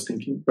what I was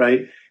thinking,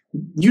 right?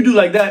 You do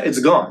like that, it's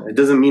gone. It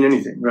doesn't mean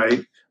anything,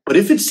 right? But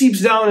if it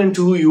seeps down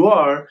into who you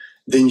are,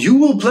 then you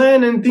will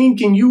plan and think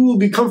and you will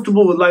be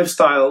comfortable with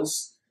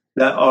lifestyles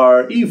that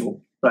are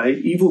evil, right?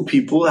 Evil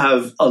people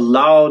have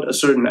allowed a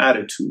certain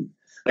attitude.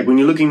 Like when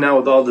you're looking now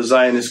with all the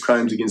Zionist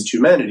crimes against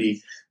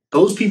humanity,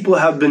 those people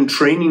have been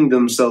training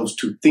themselves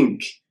to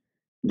think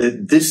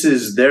that this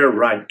is their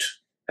right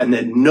and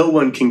that no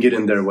one can get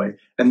in their way.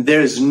 And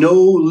there's no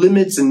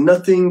limits and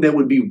nothing that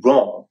would be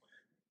wrong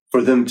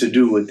for them to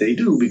do what they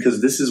do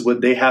because this is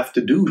what they have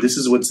to do. This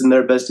is what's in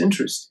their best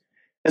interest.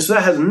 And so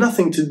that has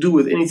nothing to do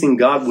with anything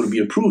God would be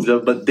approved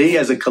of, but they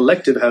as a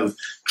collective have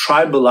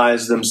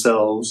tribalized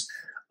themselves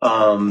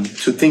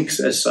to think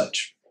as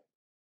such.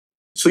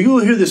 So you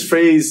will hear this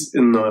phrase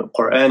in the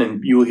Quran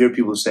and you will hear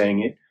people saying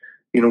it.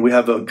 We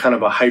have a kind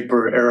of a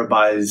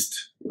hyper-Arabized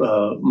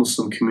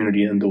Muslim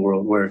community in the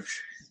world where,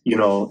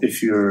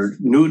 if you're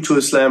new to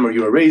Islam or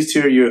you were raised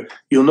here,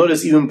 you'll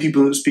notice even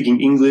people speaking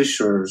English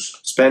or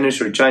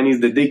Spanish or Chinese,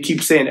 that they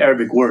keep saying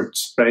Arabic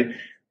words, right?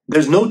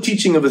 There's no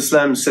teaching of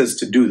Islam says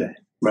to do that.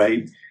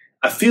 Right?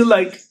 I feel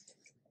like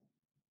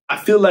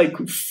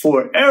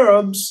for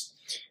Arabs,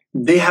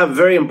 they have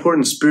very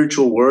important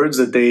spiritual words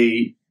that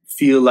they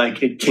feel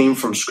like it came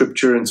from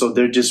scripture. And so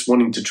they're just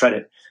wanting to try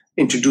to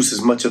introduce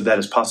as much of that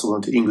as possible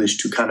into English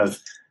to kind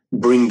of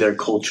bring their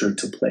culture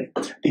to play.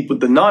 I think with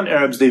the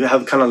non-Arabs, they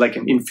have kind of like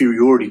an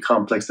inferiority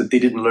complex that they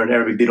didn't learn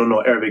Arabic. They don't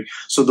know Arabic.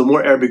 So the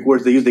more Arabic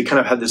words they use, they kind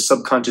of have this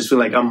subconscious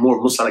feeling like I'm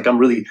more Muslim, like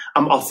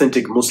I'm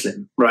authentic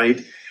Muslim,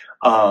 right?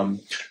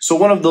 So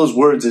one of those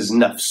words is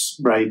nafs,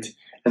 right?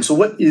 And so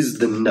what is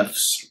the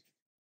nafs?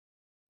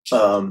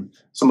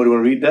 Somebody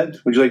want to read that?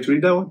 Would you like to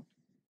read that one?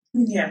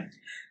 Yeah.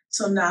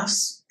 So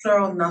nafs,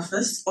 plural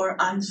nafs or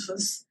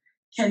anfus,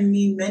 can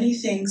mean many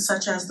things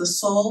such as the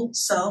soul,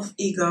 self,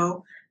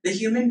 ego, the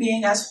human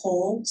being as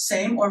whole,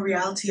 same, or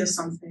reality of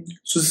something.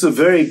 So this is a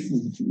very,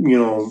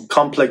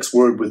 complex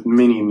word with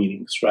many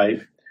meanings,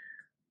 right?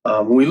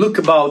 When we look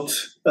about,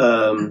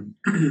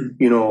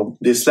 the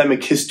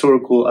Islamic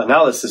historical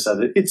analysis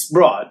of it, it's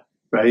broad,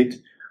 right?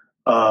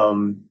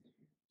 And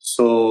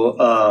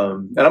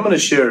I'm going to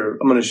share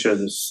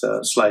this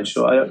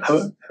slideshow.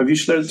 Have you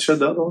shared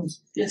the other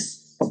ones?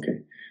 Yes.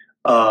 Okay.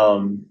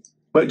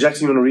 But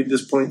Jackson, you want to read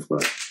this point for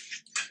us?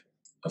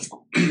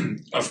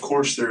 Of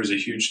course, there is a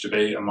huge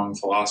debate among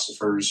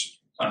philosophers,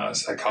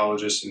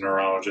 psychologists, and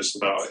neurologists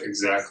about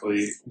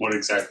what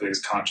exactly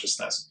is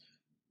consciousness.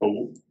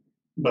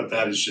 But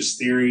that is just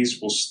theories.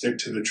 We'll stick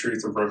to the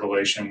truth of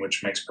revelation,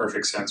 which makes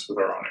perfect sense with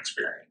our own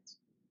experience.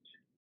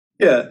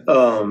 Yeah,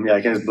 I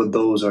guess, but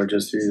those are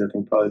just theories. I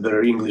think probably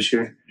better English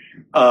here.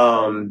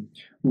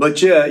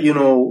 But yeah,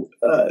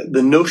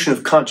 the notion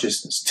of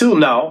consciousness. Till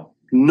now,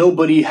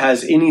 nobody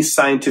has any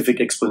scientific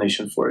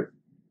explanation for it.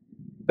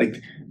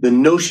 Like the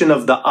notion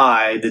of the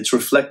I that's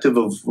reflective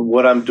of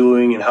what I'm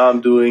doing and how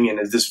I'm doing, and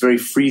is this very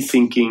free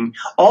thinking.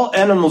 All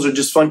animals are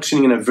just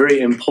functioning in a very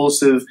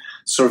impulsive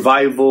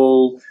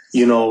survival,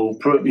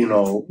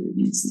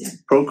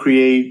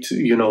 procreate,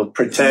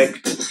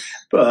 protect,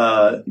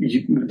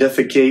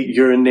 defecate,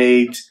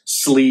 urinate,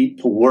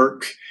 sleep,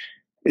 work.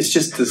 It's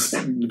just this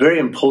very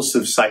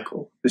impulsive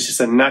cycle. It's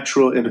just a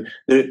natural,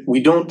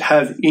 we don't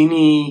have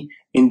any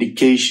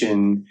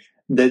indication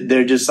that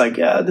they're just like,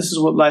 yeah, this is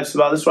what life's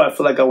about. This is what I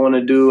feel like I want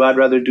to do. I'd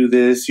rather do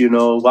this,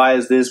 why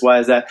is this? Why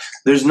is that?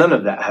 There's none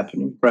of that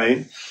happening,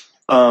 right?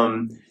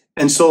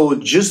 And so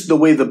just the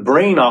way the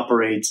brain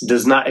operates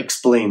does not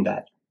explain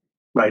that,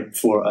 right,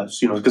 for us,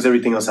 because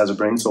everything else has a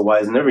brain. So why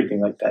isn't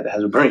everything like that? It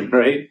has a brain,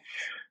 right?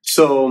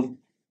 So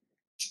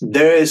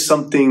there is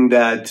something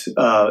that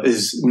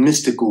is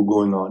mystical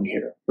going on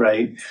here,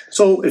 right?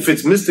 So if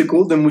it's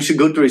mystical, then we should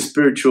go to a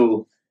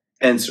spiritual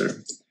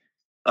answer.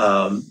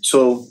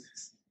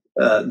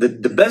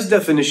 The best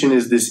definition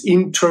is this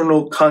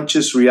internal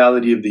conscious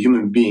reality of the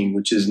human being,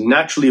 which is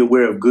naturally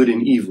aware of good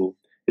and evil,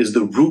 is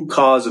the root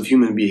cause of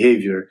human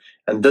behavior,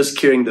 and thus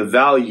carrying the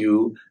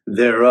value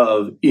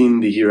thereof in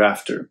the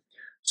hereafter.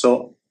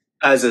 So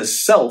as a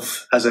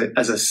self,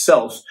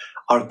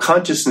 our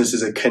consciousness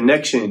is a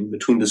connection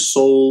between the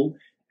soul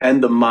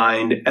and the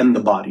mind and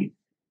the body,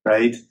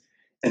 right?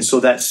 And so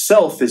that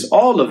self is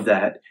all of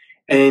that.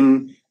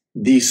 And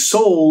the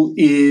soul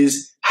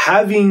is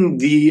having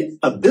the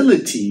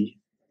ability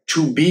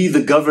to be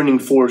the governing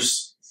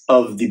force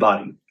of the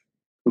body,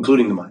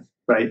 including the mind,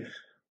 right?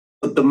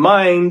 But the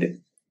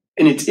mind,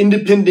 in its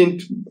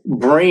independent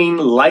brain,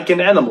 like an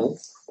animal,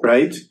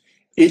 right,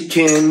 it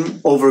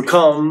can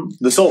overcome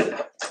the soul.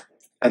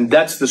 And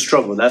that's the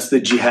struggle. That's the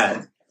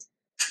jihad.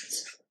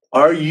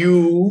 Are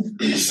you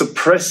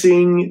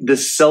suppressing the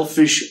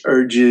selfish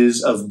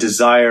urges of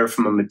desire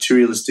from a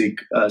materialistic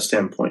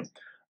standpoint?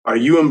 Are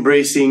you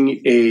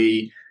embracing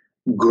a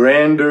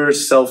grander,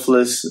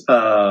 selfless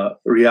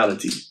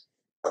reality?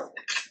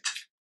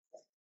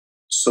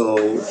 So,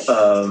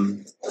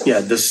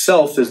 the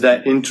self is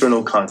that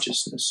internal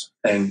consciousness.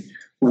 And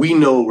we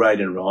know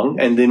right and wrong.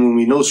 And then when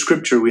we know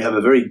scripture, we have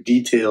a very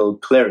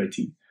detailed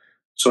clarity.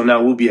 So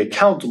now we'll be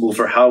accountable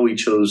for how we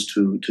chose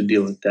to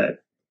deal with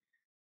that.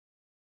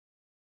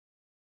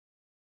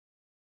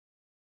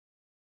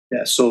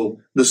 Yeah, so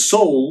the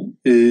soul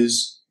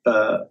is,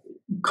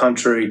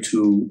 contrary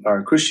to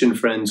our Christian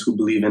friends who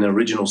believe in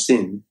original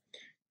sin,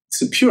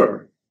 it's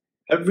pure.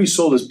 Every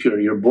soul is pure.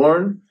 You're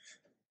born.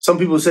 Some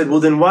people said, well,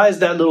 then why is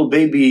that little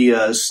baby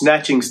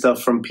snatching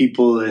stuff from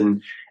people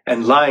and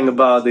lying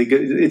about it?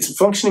 It's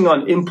functioning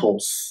on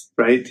impulse,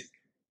 right?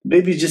 The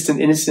baby is just an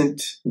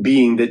innocent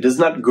being that does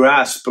not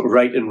grasp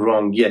right and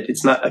wrong yet.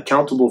 It's not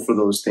accountable for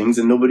those things,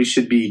 and nobody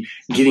should be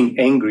getting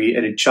angry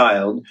at a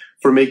child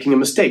for making a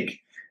mistake.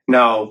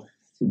 Now,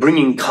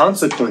 bringing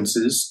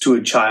consequences to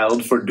a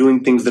child for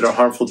doing things that are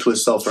harmful to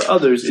itself or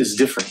others is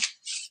different.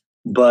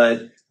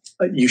 But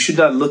you should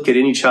not look at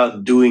any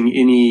child doing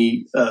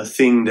any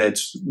thing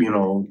that's,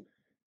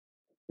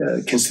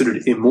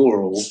 considered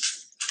immoral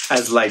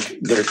as like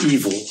they're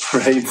evil,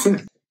 right?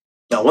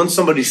 Now, once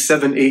somebody's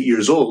 7, 8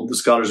 years old, the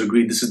scholars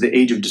agreed this is the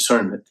age of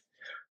discernment.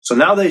 So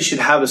now they should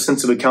have a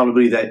sense of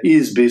accountability that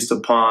is based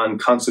upon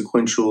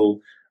consequential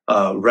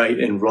right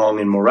and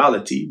wrong and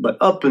morality. But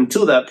up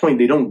until that point,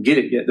 they don't get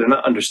it yet. They're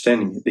not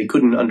understanding it. They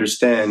couldn't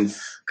understand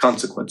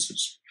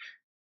consequences.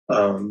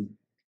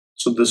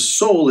 So the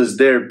soul is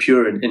there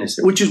pure and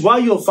innocent, which is why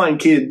you'll find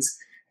kids,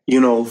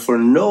 for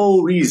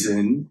no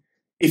reason,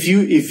 if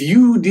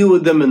you deal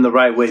with them in the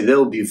right way,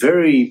 they'll be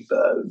very,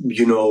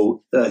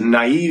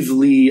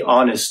 naively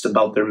honest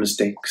about their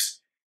mistakes.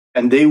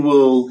 And they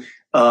will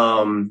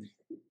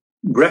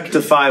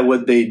rectify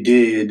what they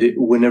did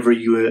whenever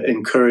you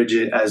encourage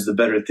it as the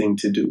better thing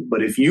to do.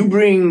 But if you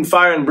bring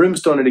fire and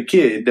brimstone at a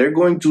kid, they're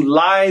going to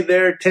lie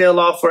their tail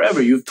off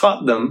forever. You've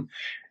taught them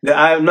that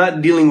I am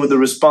not dealing with a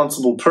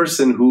responsible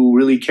person who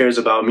really cares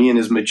about me and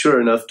is mature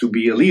enough to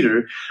be a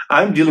leader.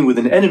 I'm dealing with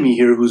an enemy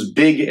here who's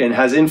big and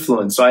has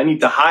influence. So I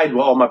need to hide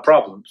all my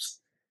problems,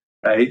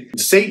 right?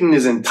 Satan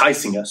is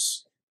enticing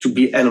us to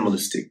be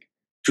animalistic,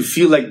 to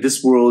feel like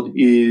this world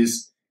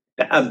is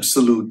the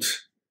absolute,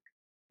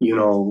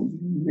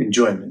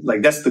 enjoyment.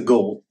 Like that's the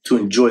goal, to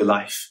enjoy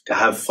life, to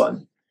have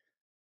fun.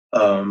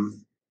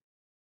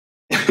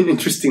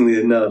 Interestingly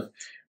enough,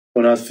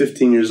 when I was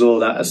 15 years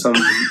old, some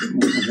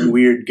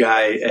weird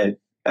guy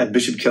at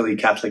Bishop Kelly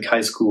Catholic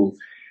High School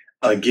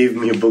gave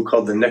me a book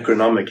called The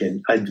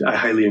Necronomicon. I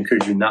highly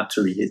encourage you not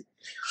to read it.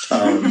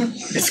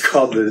 It's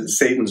called the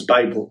Satan's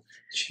Bible.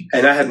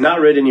 And I had not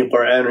read any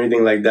Quran or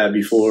anything like that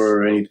before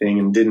or anything,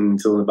 and didn't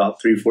until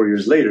about 3-4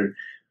 years later.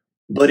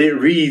 But it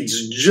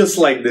reads just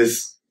like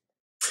this,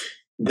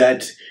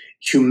 that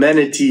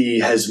humanity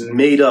has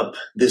made up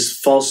this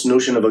false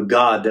notion of a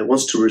God that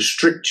wants to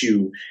restrict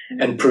you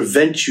and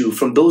prevent you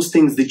from those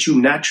things that you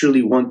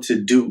naturally want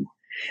to do.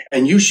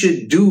 And you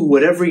should do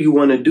whatever you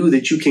want to do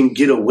that you can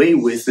get away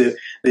with, that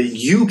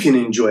you can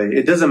enjoy.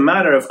 It doesn't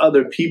matter if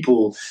other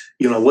people,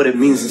 what it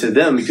means to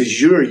them,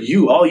 because you're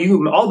you.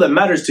 All that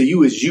matters to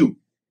you is you.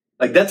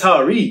 Like, that's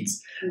how it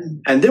reads.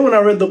 And then when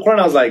I read the Quran,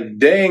 I was like,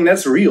 dang,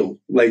 that's real.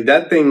 Like,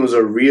 that thing was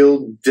a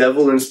real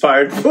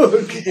devil-inspired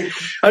book.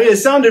 I mean, it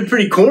sounded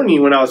pretty corny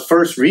when I was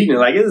first reading it.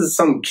 Like, this is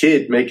some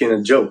kid making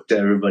a joke to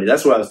everybody.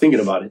 That's what I was thinking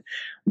about it.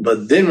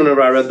 But then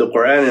whenever I read the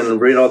Quran and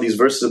read all these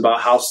verses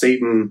about how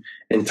Satan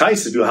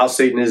entices people, how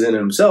Satan is in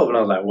himself, and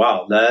I was like,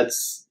 wow,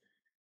 that's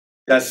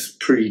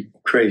pretty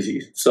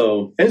crazy.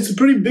 So, and it's a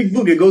pretty big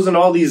book. It goes into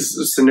all these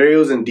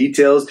scenarios and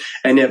details,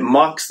 and it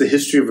mocks the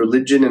history of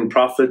religion and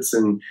prophets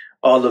and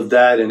all of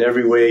that in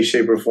every way,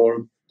 shape, or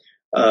form.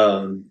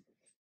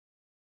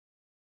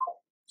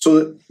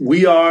 So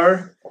we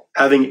are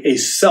having a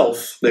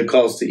self that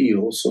calls to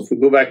evil. So if we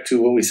go back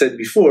to what we said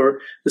before,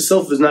 the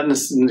self is not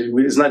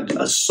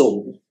a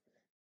soul.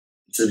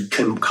 It's a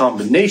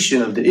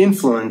combination of the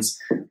influence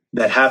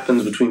that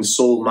happens between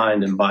soul,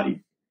 mind, and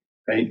body,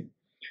 right?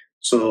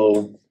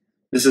 So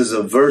this is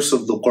a verse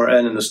of the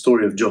Quran in the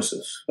story of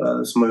Joseph.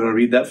 Somebody want to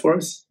read that for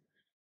us?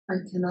 I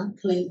cannot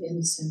claim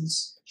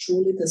innocence.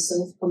 Truly the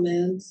self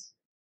commands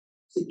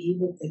to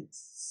evil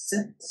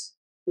except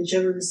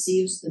whichever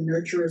receives the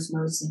nurturer's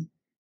mercy.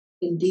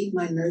 Indeed,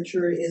 my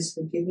nurturer is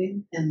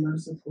forgiving and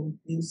merciful.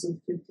 Yusuf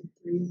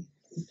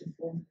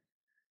 53:54.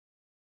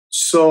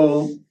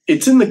 So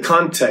it's in the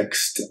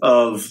context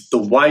of the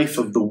wife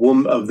of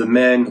the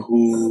man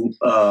who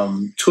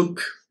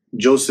took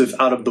Joseph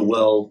out of the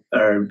well,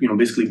 or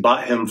basically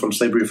bought him from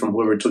slavery from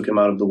whoever took him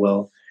out of the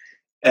well.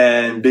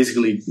 And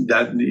basically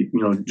that,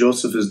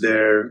 Joseph is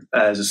there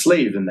as a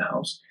slave in the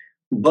house.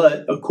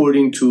 But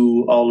according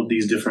to all of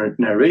these different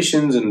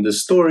narrations in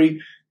this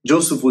story,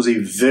 Joseph was a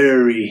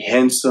very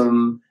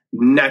handsome,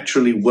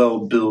 naturally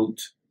well-built,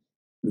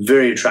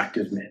 very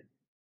attractive man.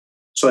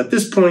 So at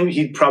this point,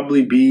 he'd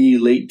probably be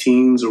late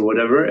teens or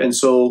whatever. And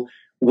so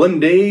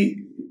one day,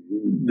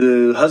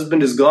 the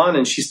husband is gone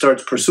and she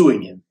starts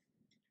pursuing him.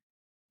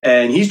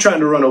 And he's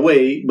trying to run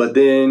away, but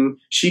then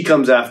she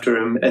comes after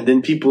him, and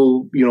then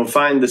people,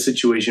 find the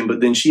situation, but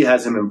then she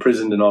has him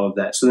imprisoned and all of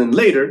that. So then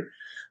later,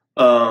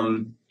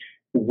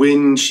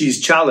 when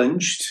she's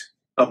challenged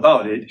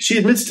about it, she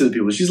admits to the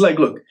people. She's like,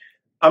 look,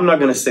 I'm not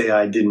going to say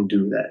I didn't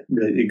do that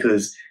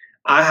because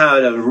I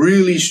had a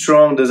really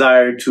strong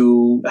desire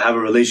to have a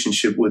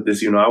relationship with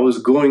this. I was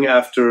going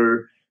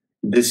after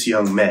this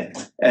young man,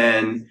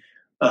 and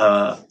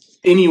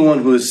anyone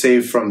who is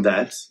saved from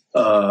that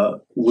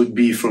would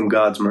be from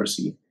God's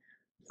mercy.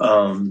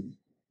 And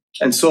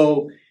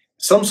so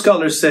some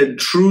scholars said,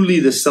 truly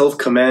the self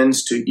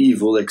commands to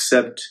evil,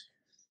 except,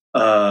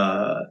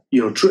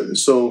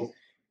 so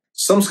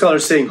some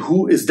scholars saying,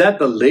 who is that,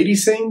 the lady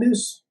saying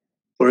this?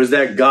 Or is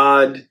that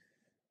God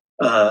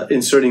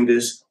inserting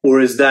this? Or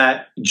is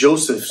that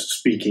Joseph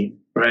speaking,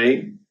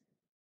 right?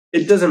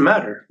 It doesn't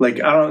matter. Like,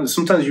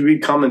 sometimes you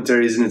read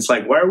commentaries and it's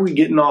like, why are we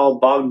getting all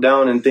bogged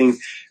down in things?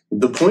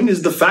 The point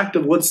is the fact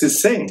of what's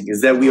this saying is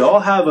that we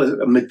all have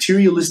a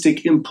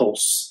materialistic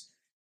impulse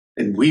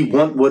and we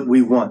want what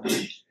we want.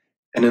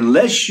 And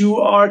unless you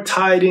are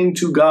tied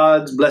into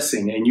God's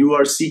blessing and you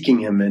are seeking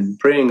him and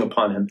praying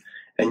upon him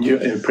and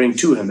you're praying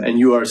to him and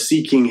you are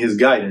seeking his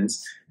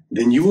guidance,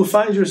 then you will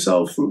find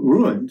yourself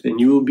ruined and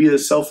you will be a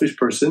selfish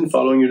person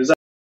following your desire.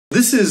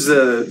 This is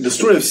the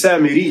story of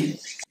Samiri.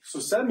 So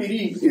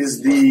Samiri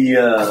is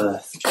the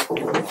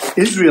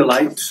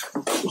Israelite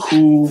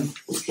who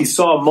he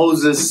saw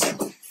Moses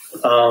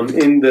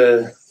in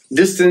the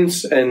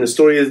distance, and the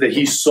story is that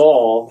he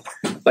saw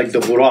like the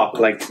Burak,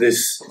 like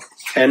this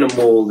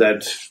animal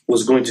that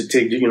was going to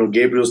take,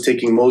 Gabriel's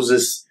taking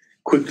Moses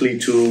quickly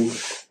to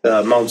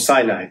Mount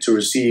Sinai to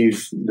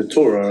receive the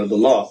Torah or the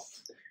law.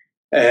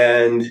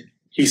 And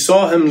he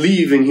saw him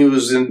leave and he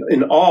was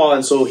in awe,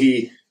 and so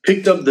he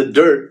picked up the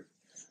dirt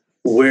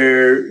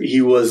where he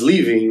was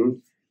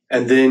leaving,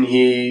 and then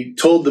he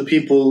told the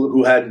people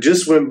who had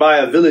just went by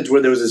a village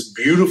where there was this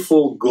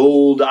beautiful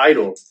gold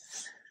idol.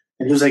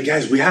 And he was like,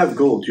 guys, we have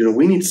gold.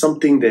 We need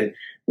something that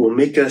will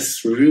make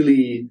us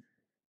really,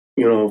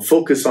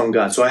 focus on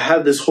God. So I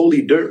have this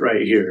holy dirt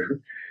right here.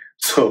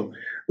 So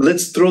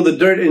let's throw the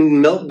dirt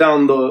and melt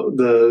down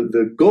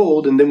the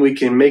gold, and then we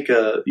can make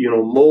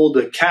mold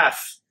a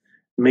calf,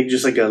 make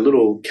just like a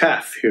little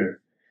calf here.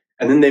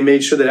 And then they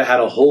made sure that it had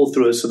a hole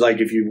through it. So like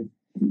if you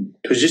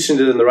positioned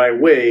it in the right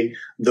way,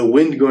 the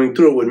wind going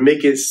through it would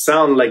make it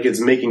sound like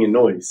it's making a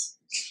noise,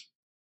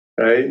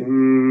 right?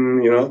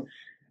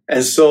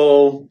 And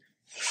so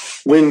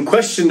when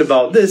questioned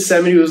about this,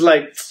 Sammy was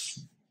like,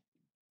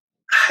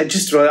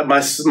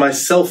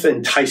 myself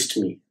enticed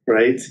me,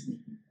 right?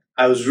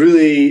 I was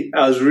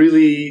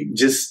really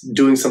just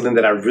doing something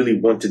that I really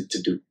wanted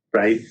to do,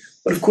 right?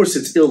 But of course,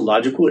 it's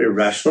illogical,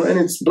 irrational, and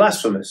it's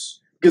blasphemous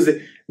because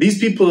these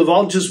people have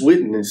all just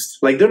witnessed.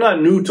 Like, they're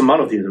not new to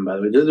monotheism, by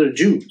the way. They're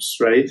Jews,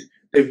 right?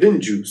 They've been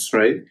Jews,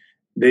 right?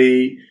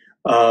 They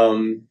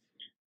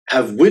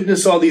have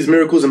witnessed all these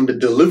miracles and been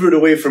delivered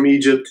away from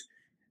Egypt,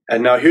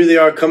 and now here they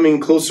are coming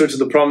closer to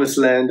the promised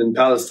land in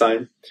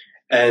Palestine.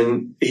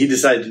 And he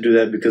decided to do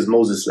that because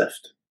Moses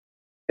left.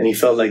 And he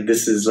felt like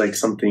this is like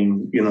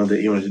something, that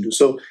he wanted to do.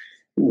 So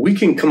we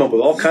can come up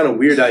with all kind of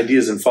weird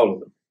ideas and follow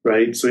them,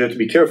 right? So you have to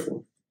be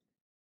careful.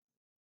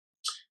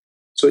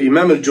 So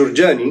Imam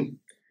al-Jurjani,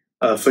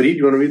 Farid,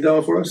 you want to read that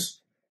one for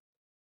us?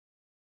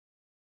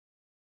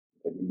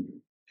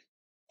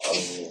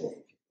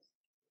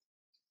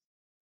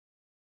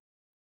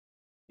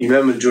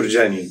 Imam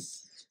al-Jurjani.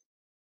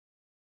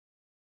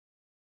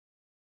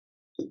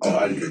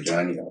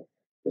 Al-Jurjani.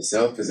 The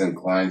self is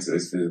inclined to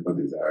its physical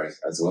desires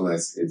as well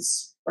as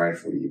its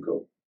prideful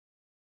ego.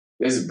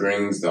 This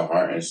brings the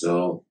heart and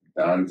soul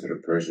down to the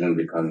person and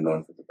becomes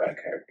known for the bad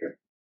character.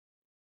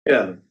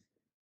 Yeah.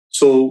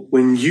 So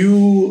when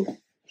you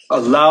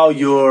allow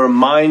your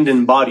mind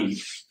and body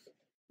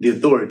the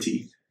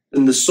authority,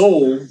 then the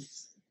soul,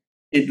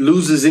 it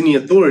loses any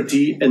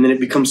authority and then it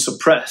becomes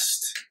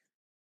suppressed.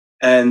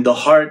 And the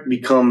heart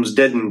becomes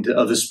deadened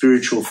of a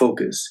spiritual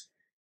focus.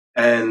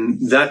 And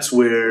that's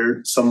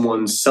where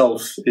someone's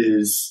self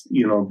is,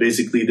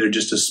 basically they're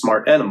just a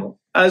smart animal,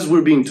 as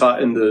we're being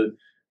taught in the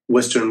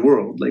Western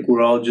world. Like,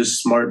 we're all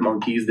just smart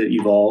monkeys that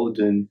evolved,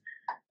 and,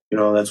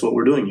 that's what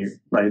we're doing here,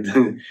 right?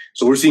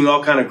 So we're seeing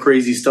all kind of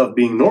crazy stuff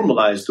being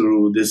normalized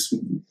through this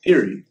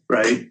theory,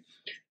 right?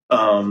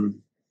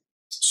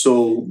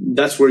 So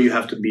that's where you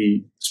have to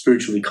be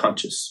spiritually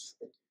conscious.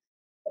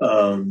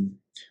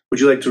 Would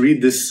you like to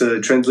read this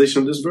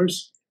translation of this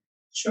verse?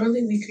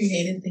 Surely we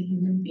created the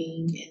human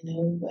being and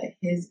know what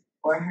his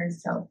or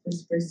herself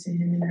whispers to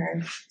him and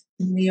her,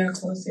 and we are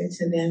closer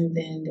to them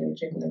than their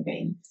jugular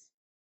veins.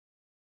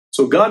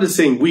 So God is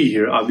saying we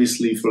here,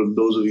 obviously, for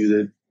those of you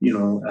that,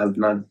 have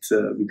not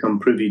become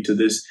privy to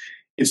this,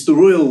 it's the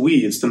royal we,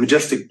 it's the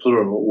majestic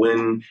plural,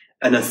 when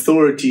an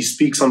authority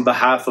speaks on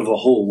behalf of a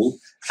whole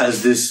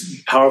as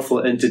this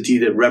powerful entity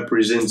that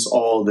represents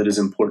all that is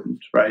important,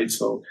 right?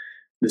 So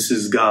this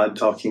is God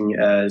talking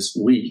as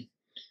we.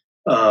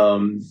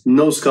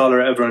 No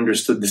scholar ever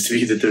understood this to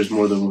be that there's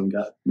more than one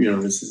God.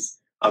 This is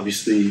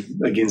obviously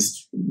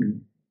against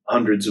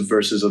hundreds of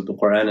verses of the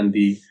Quran and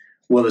the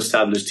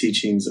well-established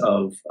teachings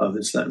of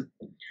Islam.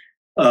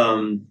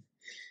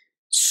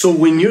 So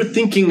when you're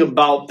thinking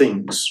about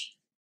things,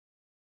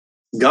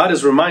 God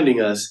is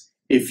reminding us,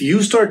 if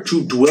you start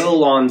to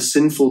dwell on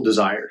sinful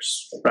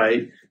desires, right?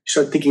 You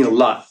start thinking a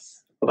lot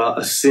about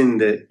a sin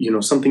that,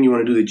 something you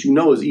want to do that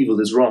is evil,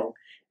 is wrong,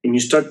 and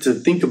you start to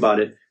think about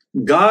it,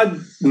 God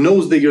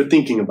knows that you're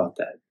thinking about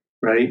that,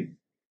 right?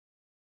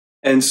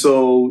 And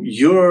so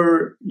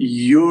your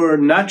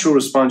natural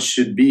response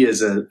should be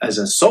as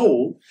a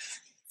soul,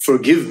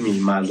 forgive me,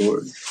 my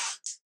Lord.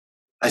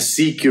 I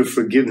seek your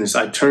forgiveness.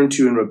 I turn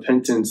to you in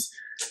repentance.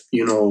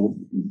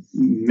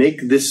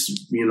 Make this,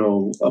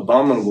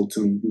 abominable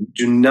to me.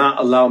 Do not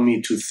allow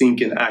me to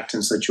think and act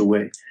in such a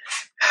way.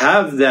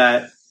 Have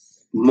that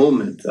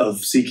moment of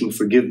seeking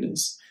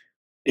forgiveness.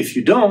 If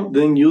you don't,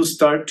 then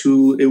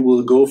it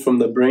will go from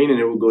the brain and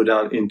it will go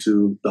down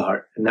into the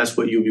heart. And that's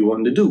what you'll be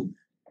wanting to do.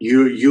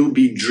 You'll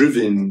be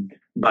driven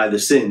by the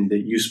sin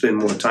that you spend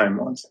more time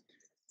on.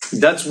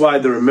 That's why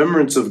the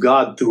remembrance of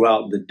God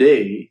throughout the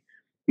day,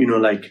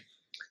 like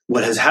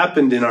what has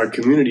happened in our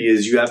community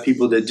is you have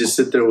people that just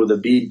sit there with a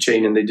bead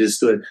chain and they just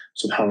do it.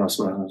 SubhanAllah,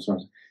 SubhanAllah,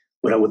 SubhanAllah.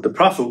 But with the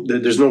Prophet,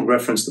 there's no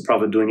reference to the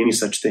Prophet doing any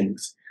such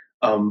things.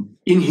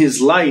 In his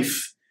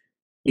life,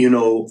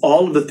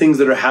 all of the things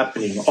that are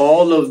happening,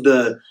 all of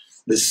the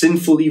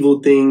sinful, evil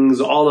things,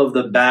 all of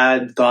the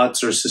bad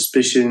thoughts or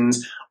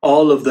suspicions,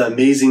 all of the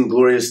amazing,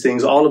 glorious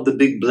things, all of the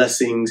big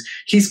blessings.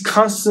 He's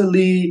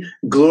constantly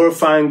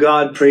glorifying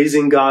God,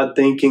 praising God,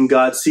 thanking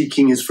God,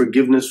 seeking his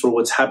forgiveness for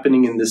what's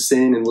happening in the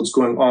sin and what's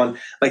going on.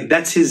 Like,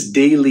 that's his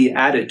daily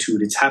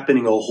attitude. It's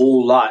happening a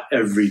whole lot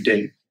every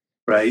day.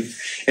 Right?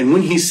 And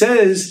when he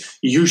says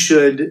you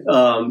should,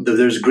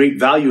 there's great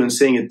value in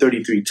saying it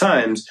 33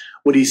 times,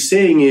 what he's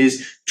saying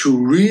is to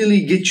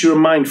really get your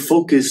mind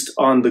focused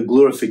on the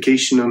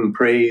glorification and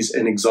praise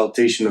and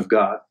exaltation of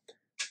God,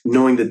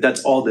 knowing that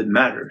that's all that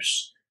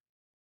matters.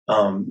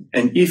 And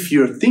if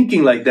you're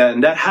thinking like that,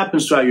 and that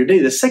happens throughout your day,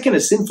 the second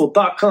a sinful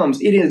thought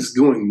comes, it is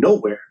going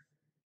nowhere.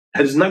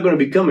 That is not going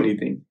to become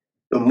anything.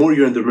 The more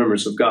you're in the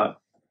remembrance of God.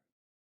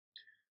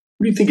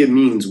 What do you think it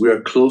means? We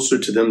are closer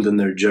to them than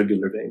their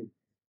jugular vein.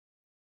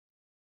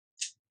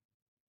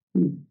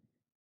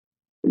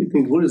 What do you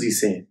think? What is he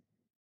saying?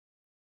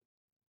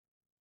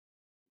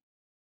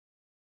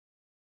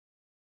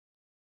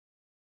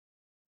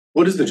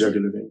 What is the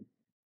jugular vein?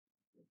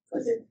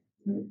 Was it?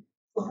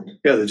 Go on.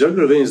 Yeah, the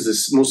jugular vein is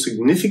the most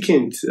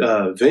significant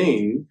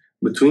vein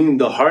between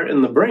the heart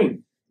and the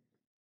brain.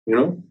 You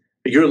know,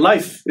 your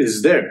life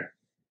is there.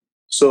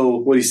 So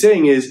what he's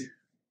saying is,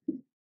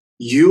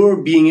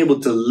 your being able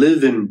to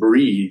live and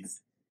breathe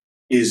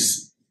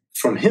is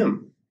from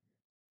him.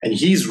 And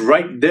he's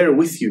right there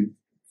with you,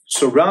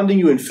 surrounding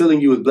you and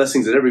filling you with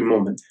blessings at every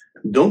moment.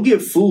 Don't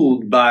get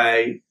fooled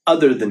by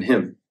other than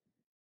him.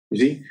 You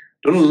see?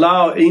 Don't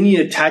allow any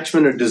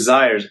attachment or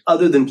desires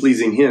other than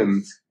pleasing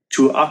him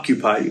to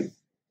occupy you,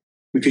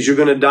 because you're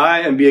going to die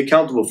and be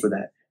accountable for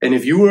that. And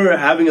if you were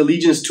having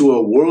allegiance to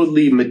a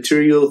worldly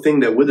material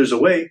thing that withers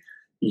away,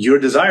 your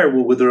desire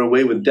will wither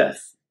away with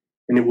death,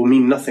 and it will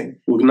mean nothing.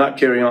 It will not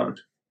carry on.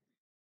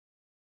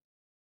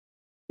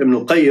 Ibn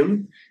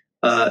al-Qayyim,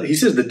 he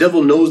says the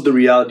devil knows the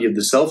reality of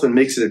the self and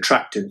makes it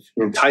attractive,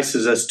 and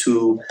entices us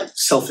to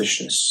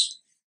selfishness.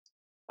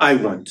 I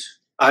want,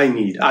 I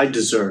need, I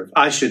deserve,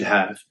 I should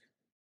have.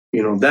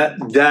 You know,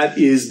 that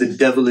is the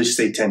devilish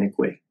satanic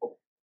way.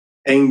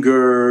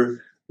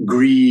 Anger,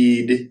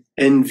 greed,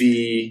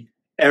 envy,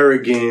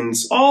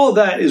 arrogance, all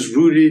that is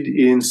rooted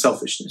in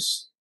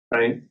selfishness,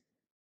 right? It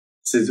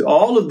says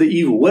all of the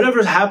evil,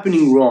 whatever's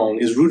happening wrong,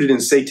 is rooted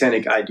in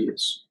satanic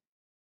ideas.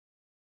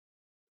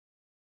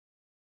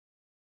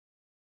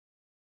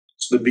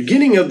 So the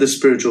beginning of the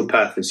spiritual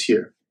path is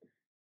here.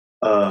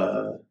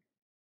 Let's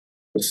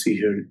see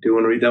here. Do you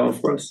want to read that one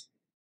for us?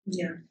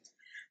 Yeah.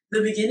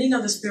 The beginning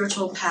of the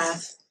spiritual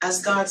path,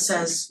 as God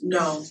says,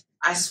 no,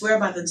 I swear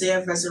by the day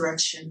of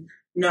resurrection.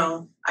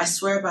 No, I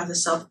swear by the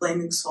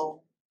self-blaming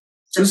soul.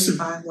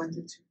 75, 1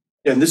 to 2.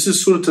 Yeah, and this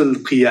is Surah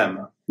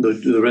Al-Qiyamah,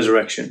 the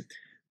resurrection.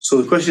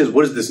 So the question is,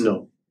 what is this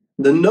no?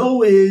 The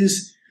no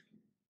is,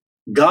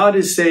 God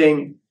is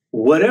saying,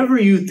 whatever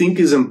you think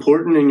is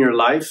important in your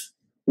life,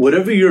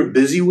 whatever you're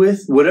busy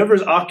with, whatever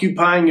is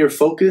occupying your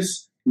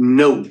focus,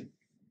 no.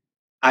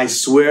 I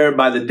swear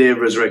by the day of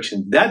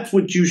resurrection. That's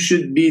what you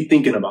should be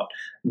thinking about.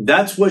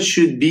 That's what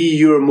should be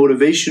your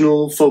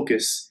motivational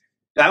focus.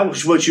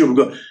 That's what you're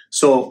going.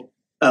 So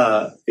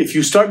if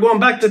you start going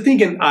back to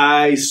thinking,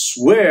 I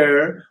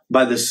swear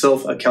by the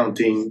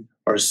self-accounting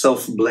or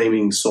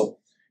self-blaming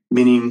soul,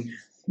 meaning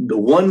the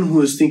one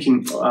who is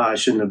thinking, oh, I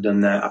shouldn't have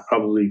done that.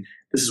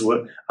 This is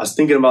what I was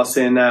thinking about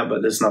saying that,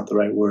 but that's not the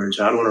right words.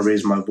 I don't want to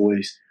raise my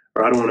voice,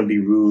 or I don't want to be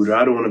rude, or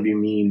I don't want to be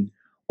mean,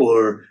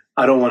 or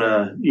I don't want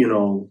to,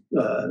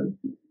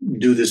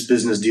 do this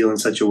business deal in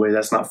such a way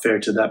that's not fair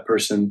to that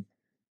person.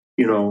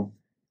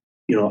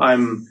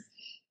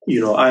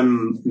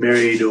 I'm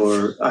married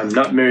or I'm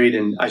not married,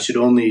 and I should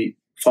only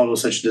follow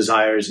such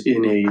desires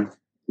in a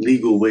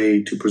legal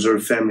way to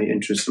preserve family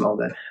interests and all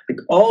that. Like,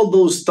 all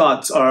those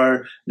thoughts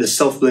are the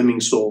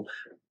self-blaming soul,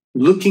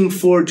 looking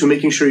forward to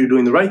making sure you're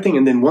doing the right thing.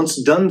 And then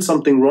once done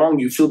something wrong,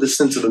 you feel this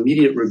sense of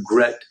immediate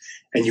regret,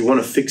 and you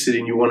want to fix it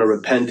and you want to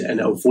repent and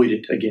avoid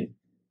it again.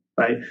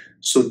 Right?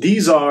 So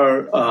these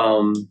are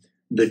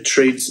the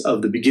traits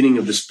of the beginning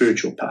of the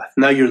spiritual path.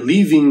 Now you're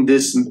leaving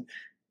this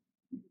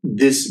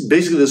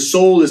basically the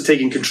soul is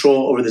taking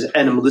control over this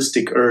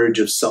animalistic urge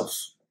of self.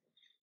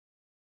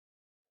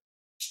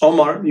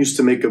 Omar used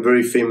to make a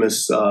very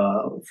famous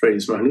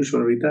phrase. Mahanush,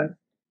 want to read that?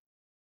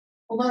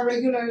 Omar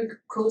regularly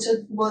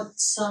quoted what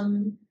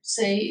some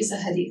say is a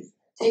hadith.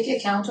 Take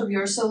account of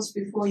yourselves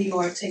before you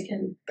are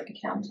taken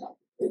account of.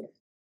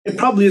 It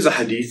probably is a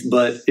hadith,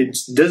 but it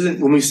doesn't.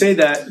 When we say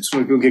that,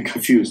 some people get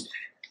confused.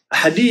 A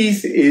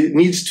hadith, it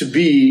needs to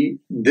be,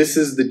 this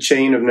is the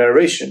chain of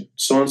narration.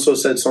 So-and-so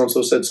said,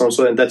 so-and-so said,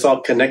 so-and-so, and that's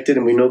all connected,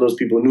 and we know those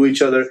people knew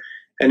each other,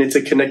 and it's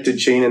a connected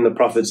chain, and the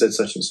Prophet said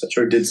such and such,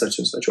 or did such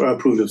and such, or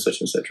approved of such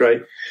and such,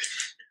 right?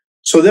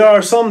 So there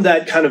are some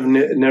that kind of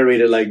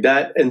narrate it like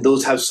that, and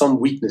those have some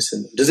weakness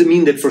in them. Does it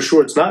mean that for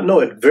sure it's not? No,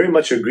 it very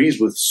much agrees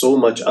with so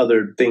much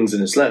other things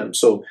in Islam.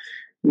 So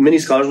many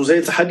scholars will say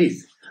it's a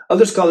hadith.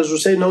 Other scholars will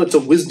say, no, it's a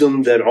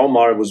wisdom that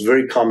Omar was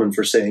very common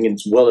for saying, and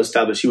it's well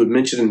established. He would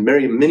mention in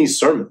many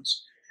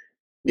sermons.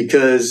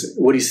 Because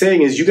what he's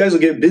saying is, you guys will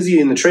get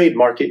busy in the trade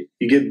market.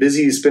 You get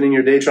busy spending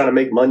your day trying to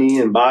make money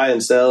and buy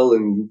and sell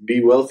and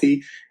be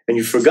wealthy. And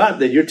you forgot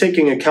that you're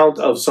taking account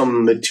of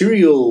some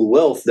material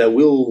wealth that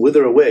will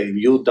wither away.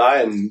 You'll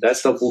die and that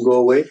stuff will go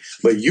away.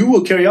 But you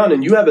will carry on,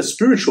 and you have a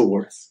spiritual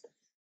worth.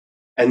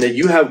 And that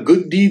you have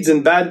good deeds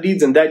and bad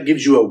deeds, and that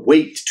gives you a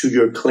weight to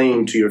your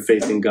claim to your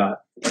faith in God.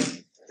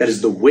 That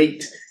is, the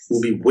weight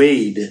will be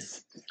weighed.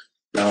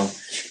 Now,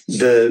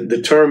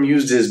 the term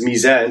used is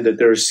mizan, that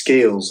there are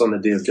scales on the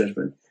Day of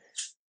Judgment.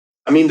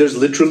 I mean, there's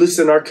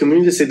literalists in our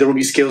community that say there will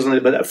be scales on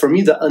it, but for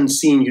me, the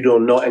unseen, you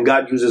don't know, and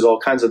God uses all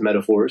kinds of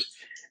metaphors.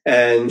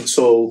 And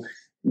so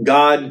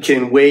God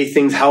can weigh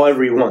things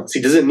however he wants.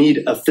 He doesn't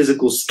need a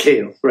physical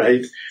scale,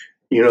 right?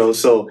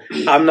 So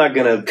I'm not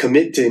going to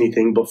commit to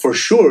anything, but for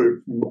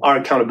sure, our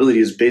accountability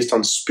is based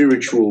on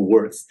spiritual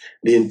worth,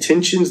 the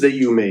intentions that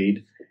you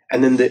made,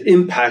 and then the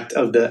impact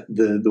of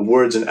the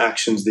words and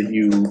actions that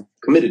you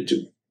committed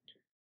to.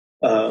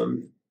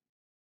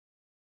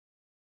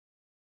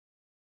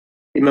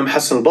 Imam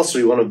Hassan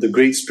al-Basri, one of the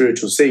great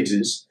spiritual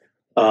sages,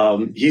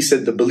 He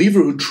said, the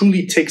believer who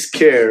truly takes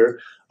care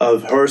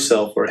of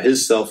herself or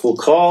his self will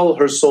call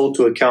her soul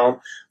to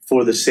account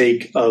for the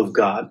sake of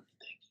God,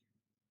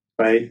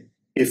 right?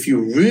 If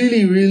you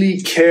really, really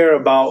care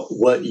about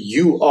what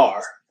you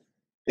are,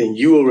 then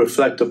you will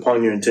reflect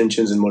upon your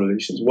intentions and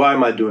motivations. Why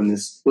am I doing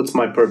this? What's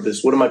my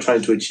purpose? What am I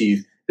trying to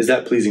achieve? Is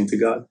that pleasing to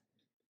God?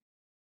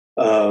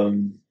 Let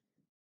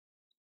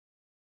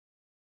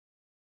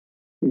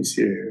me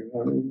see here.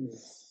 I'm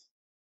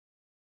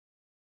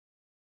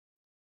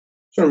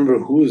trying to remember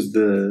who is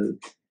the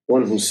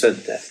one who said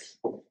that.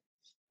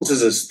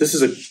 This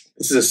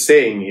is a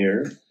saying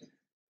here.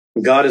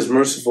 God is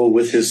merciful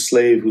with his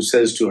slave who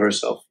says to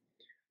herself,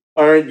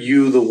 aren't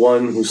you the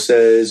one who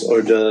says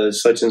or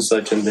does such and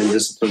such and then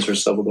disciplines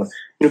herself?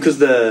 Because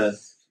the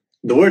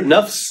word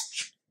nafs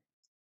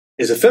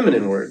is a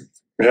feminine word,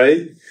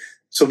 right?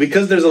 So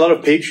because there's a lot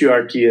of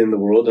patriarchy in the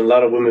world and a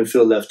lot of women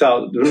feel left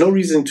out, there's no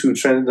reason to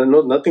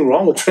nothing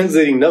wrong with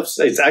translating nafs.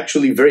 It's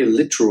actually very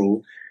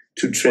literal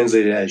to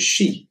translate it as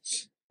she,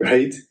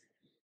 right?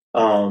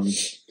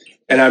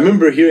 And I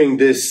remember hearing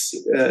this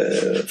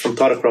from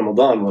Tariq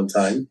Ramadan one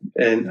time,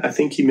 and I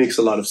think he makes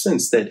a lot of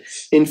sense that,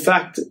 in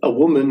fact, a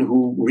woman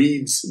who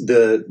reads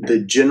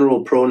the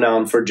general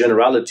pronoun for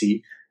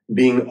generality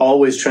being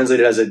always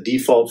translated as a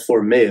default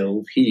for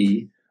male,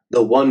 he,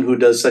 the one who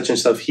does such and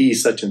stuff, he,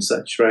 such and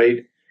such,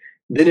 right?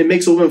 Then it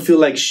makes a woman feel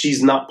like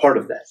she's not part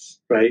of that,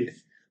 right?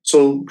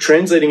 So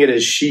translating it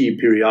as she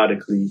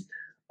periodically,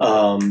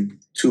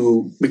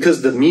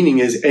 because the meaning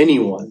is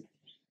anyone,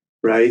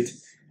 right?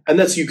 And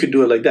you could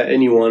do it like that.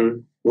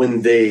 Anyone,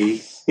 when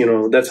they,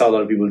 that's how a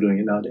lot of people are doing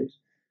it nowadays.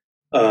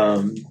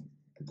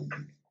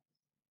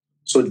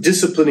 So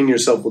disciplining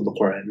yourself with the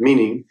Quran,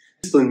 meaning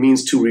discipline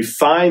means to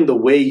refine the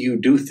way you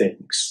do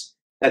things.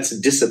 That's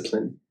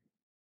discipline.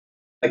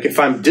 Like if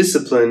I'm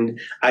disciplined,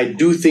 I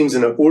do things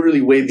in an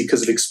orderly way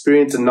because of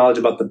experience and knowledge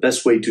about the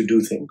best way to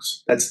do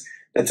things. That's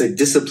a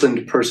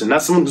disciplined person,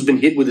 not someone who's been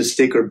hit with a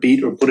stick or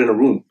beat or put in a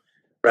room.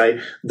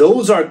 Right?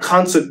 Those are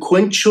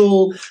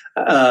consequential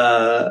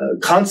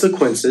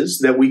consequences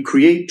that we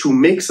create to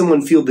make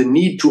someone feel the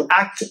need to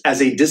act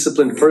as a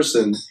disciplined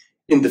person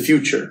in the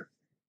future.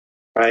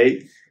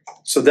 Right?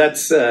 So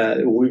that's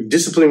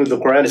disciplining with the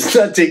Quran is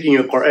not taking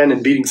a Quran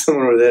and beating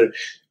someone over there.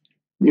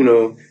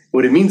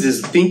 What it means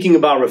is thinking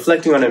about,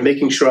 reflecting on it, and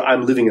making sure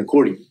I'm living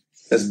accordingly.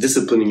 That's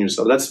disciplining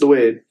yourself. That's the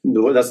way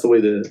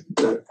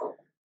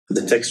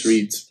the text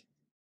reads.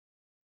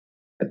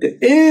 At the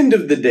end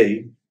of the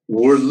day,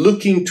 we're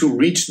looking to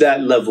reach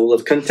that level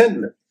of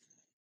contentment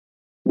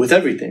with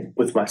everything,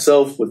 with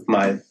myself, with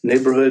my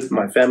neighborhood,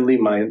 my family,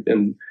 my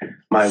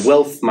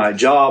wealth, my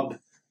job,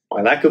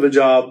 my lack of a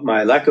job,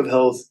 my lack of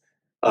health.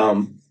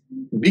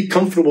 Be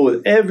comfortable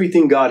with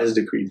everything God has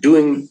decreed,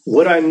 doing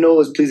what I know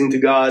is pleasing to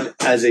God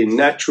as a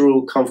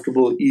natural,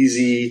 comfortable,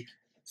 easy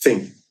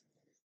thing.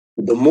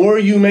 The more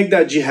you make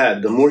that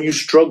jihad, the more you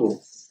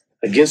struggle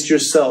against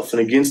yourself and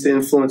against the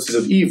influences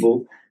of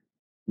evil,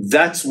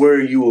 that's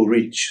where you will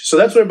reach. So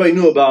that's what everybody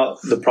knew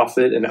about the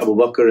Prophet and Abu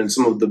Bakr and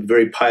some of the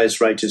very pious,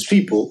 righteous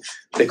people.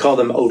 They call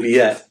them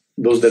awliya,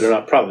 those that are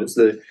not prophets,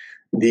 the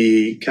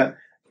kind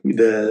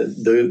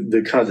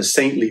of the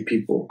saintly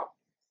people.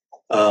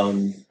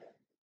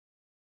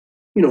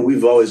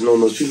 We've always known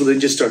those people. They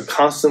just are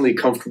constantly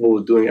comfortable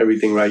with doing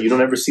everything right. You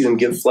don't ever see them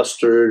get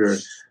flustered or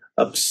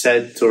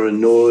upset or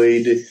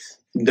annoyed.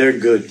 They're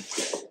good.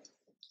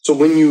 So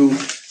when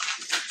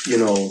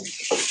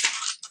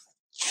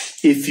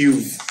if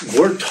you've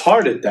worked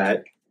hard at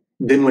that,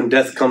 then when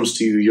death comes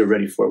to you, you're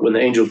ready for it. When the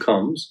angel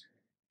comes,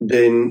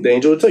 then the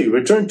angel will tell you,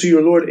 return to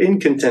your Lord in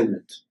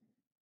contentment,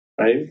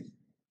 right?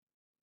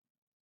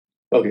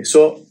 Okay,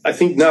 so I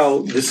think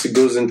now this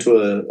goes into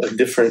a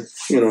different,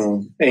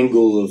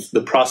 angle of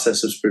the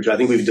process of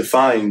spirituality. I think we've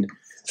defined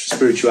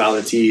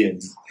spirituality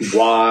and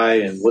why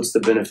and what's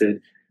the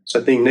benefit. So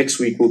I think next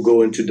week we'll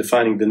go into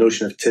defining the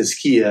notion of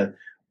tazkiyah,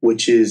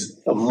 which is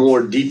a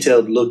more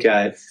detailed look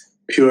at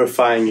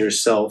purifying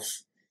yourself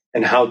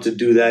and how to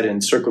do that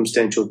in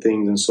circumstantial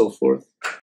things and so forth.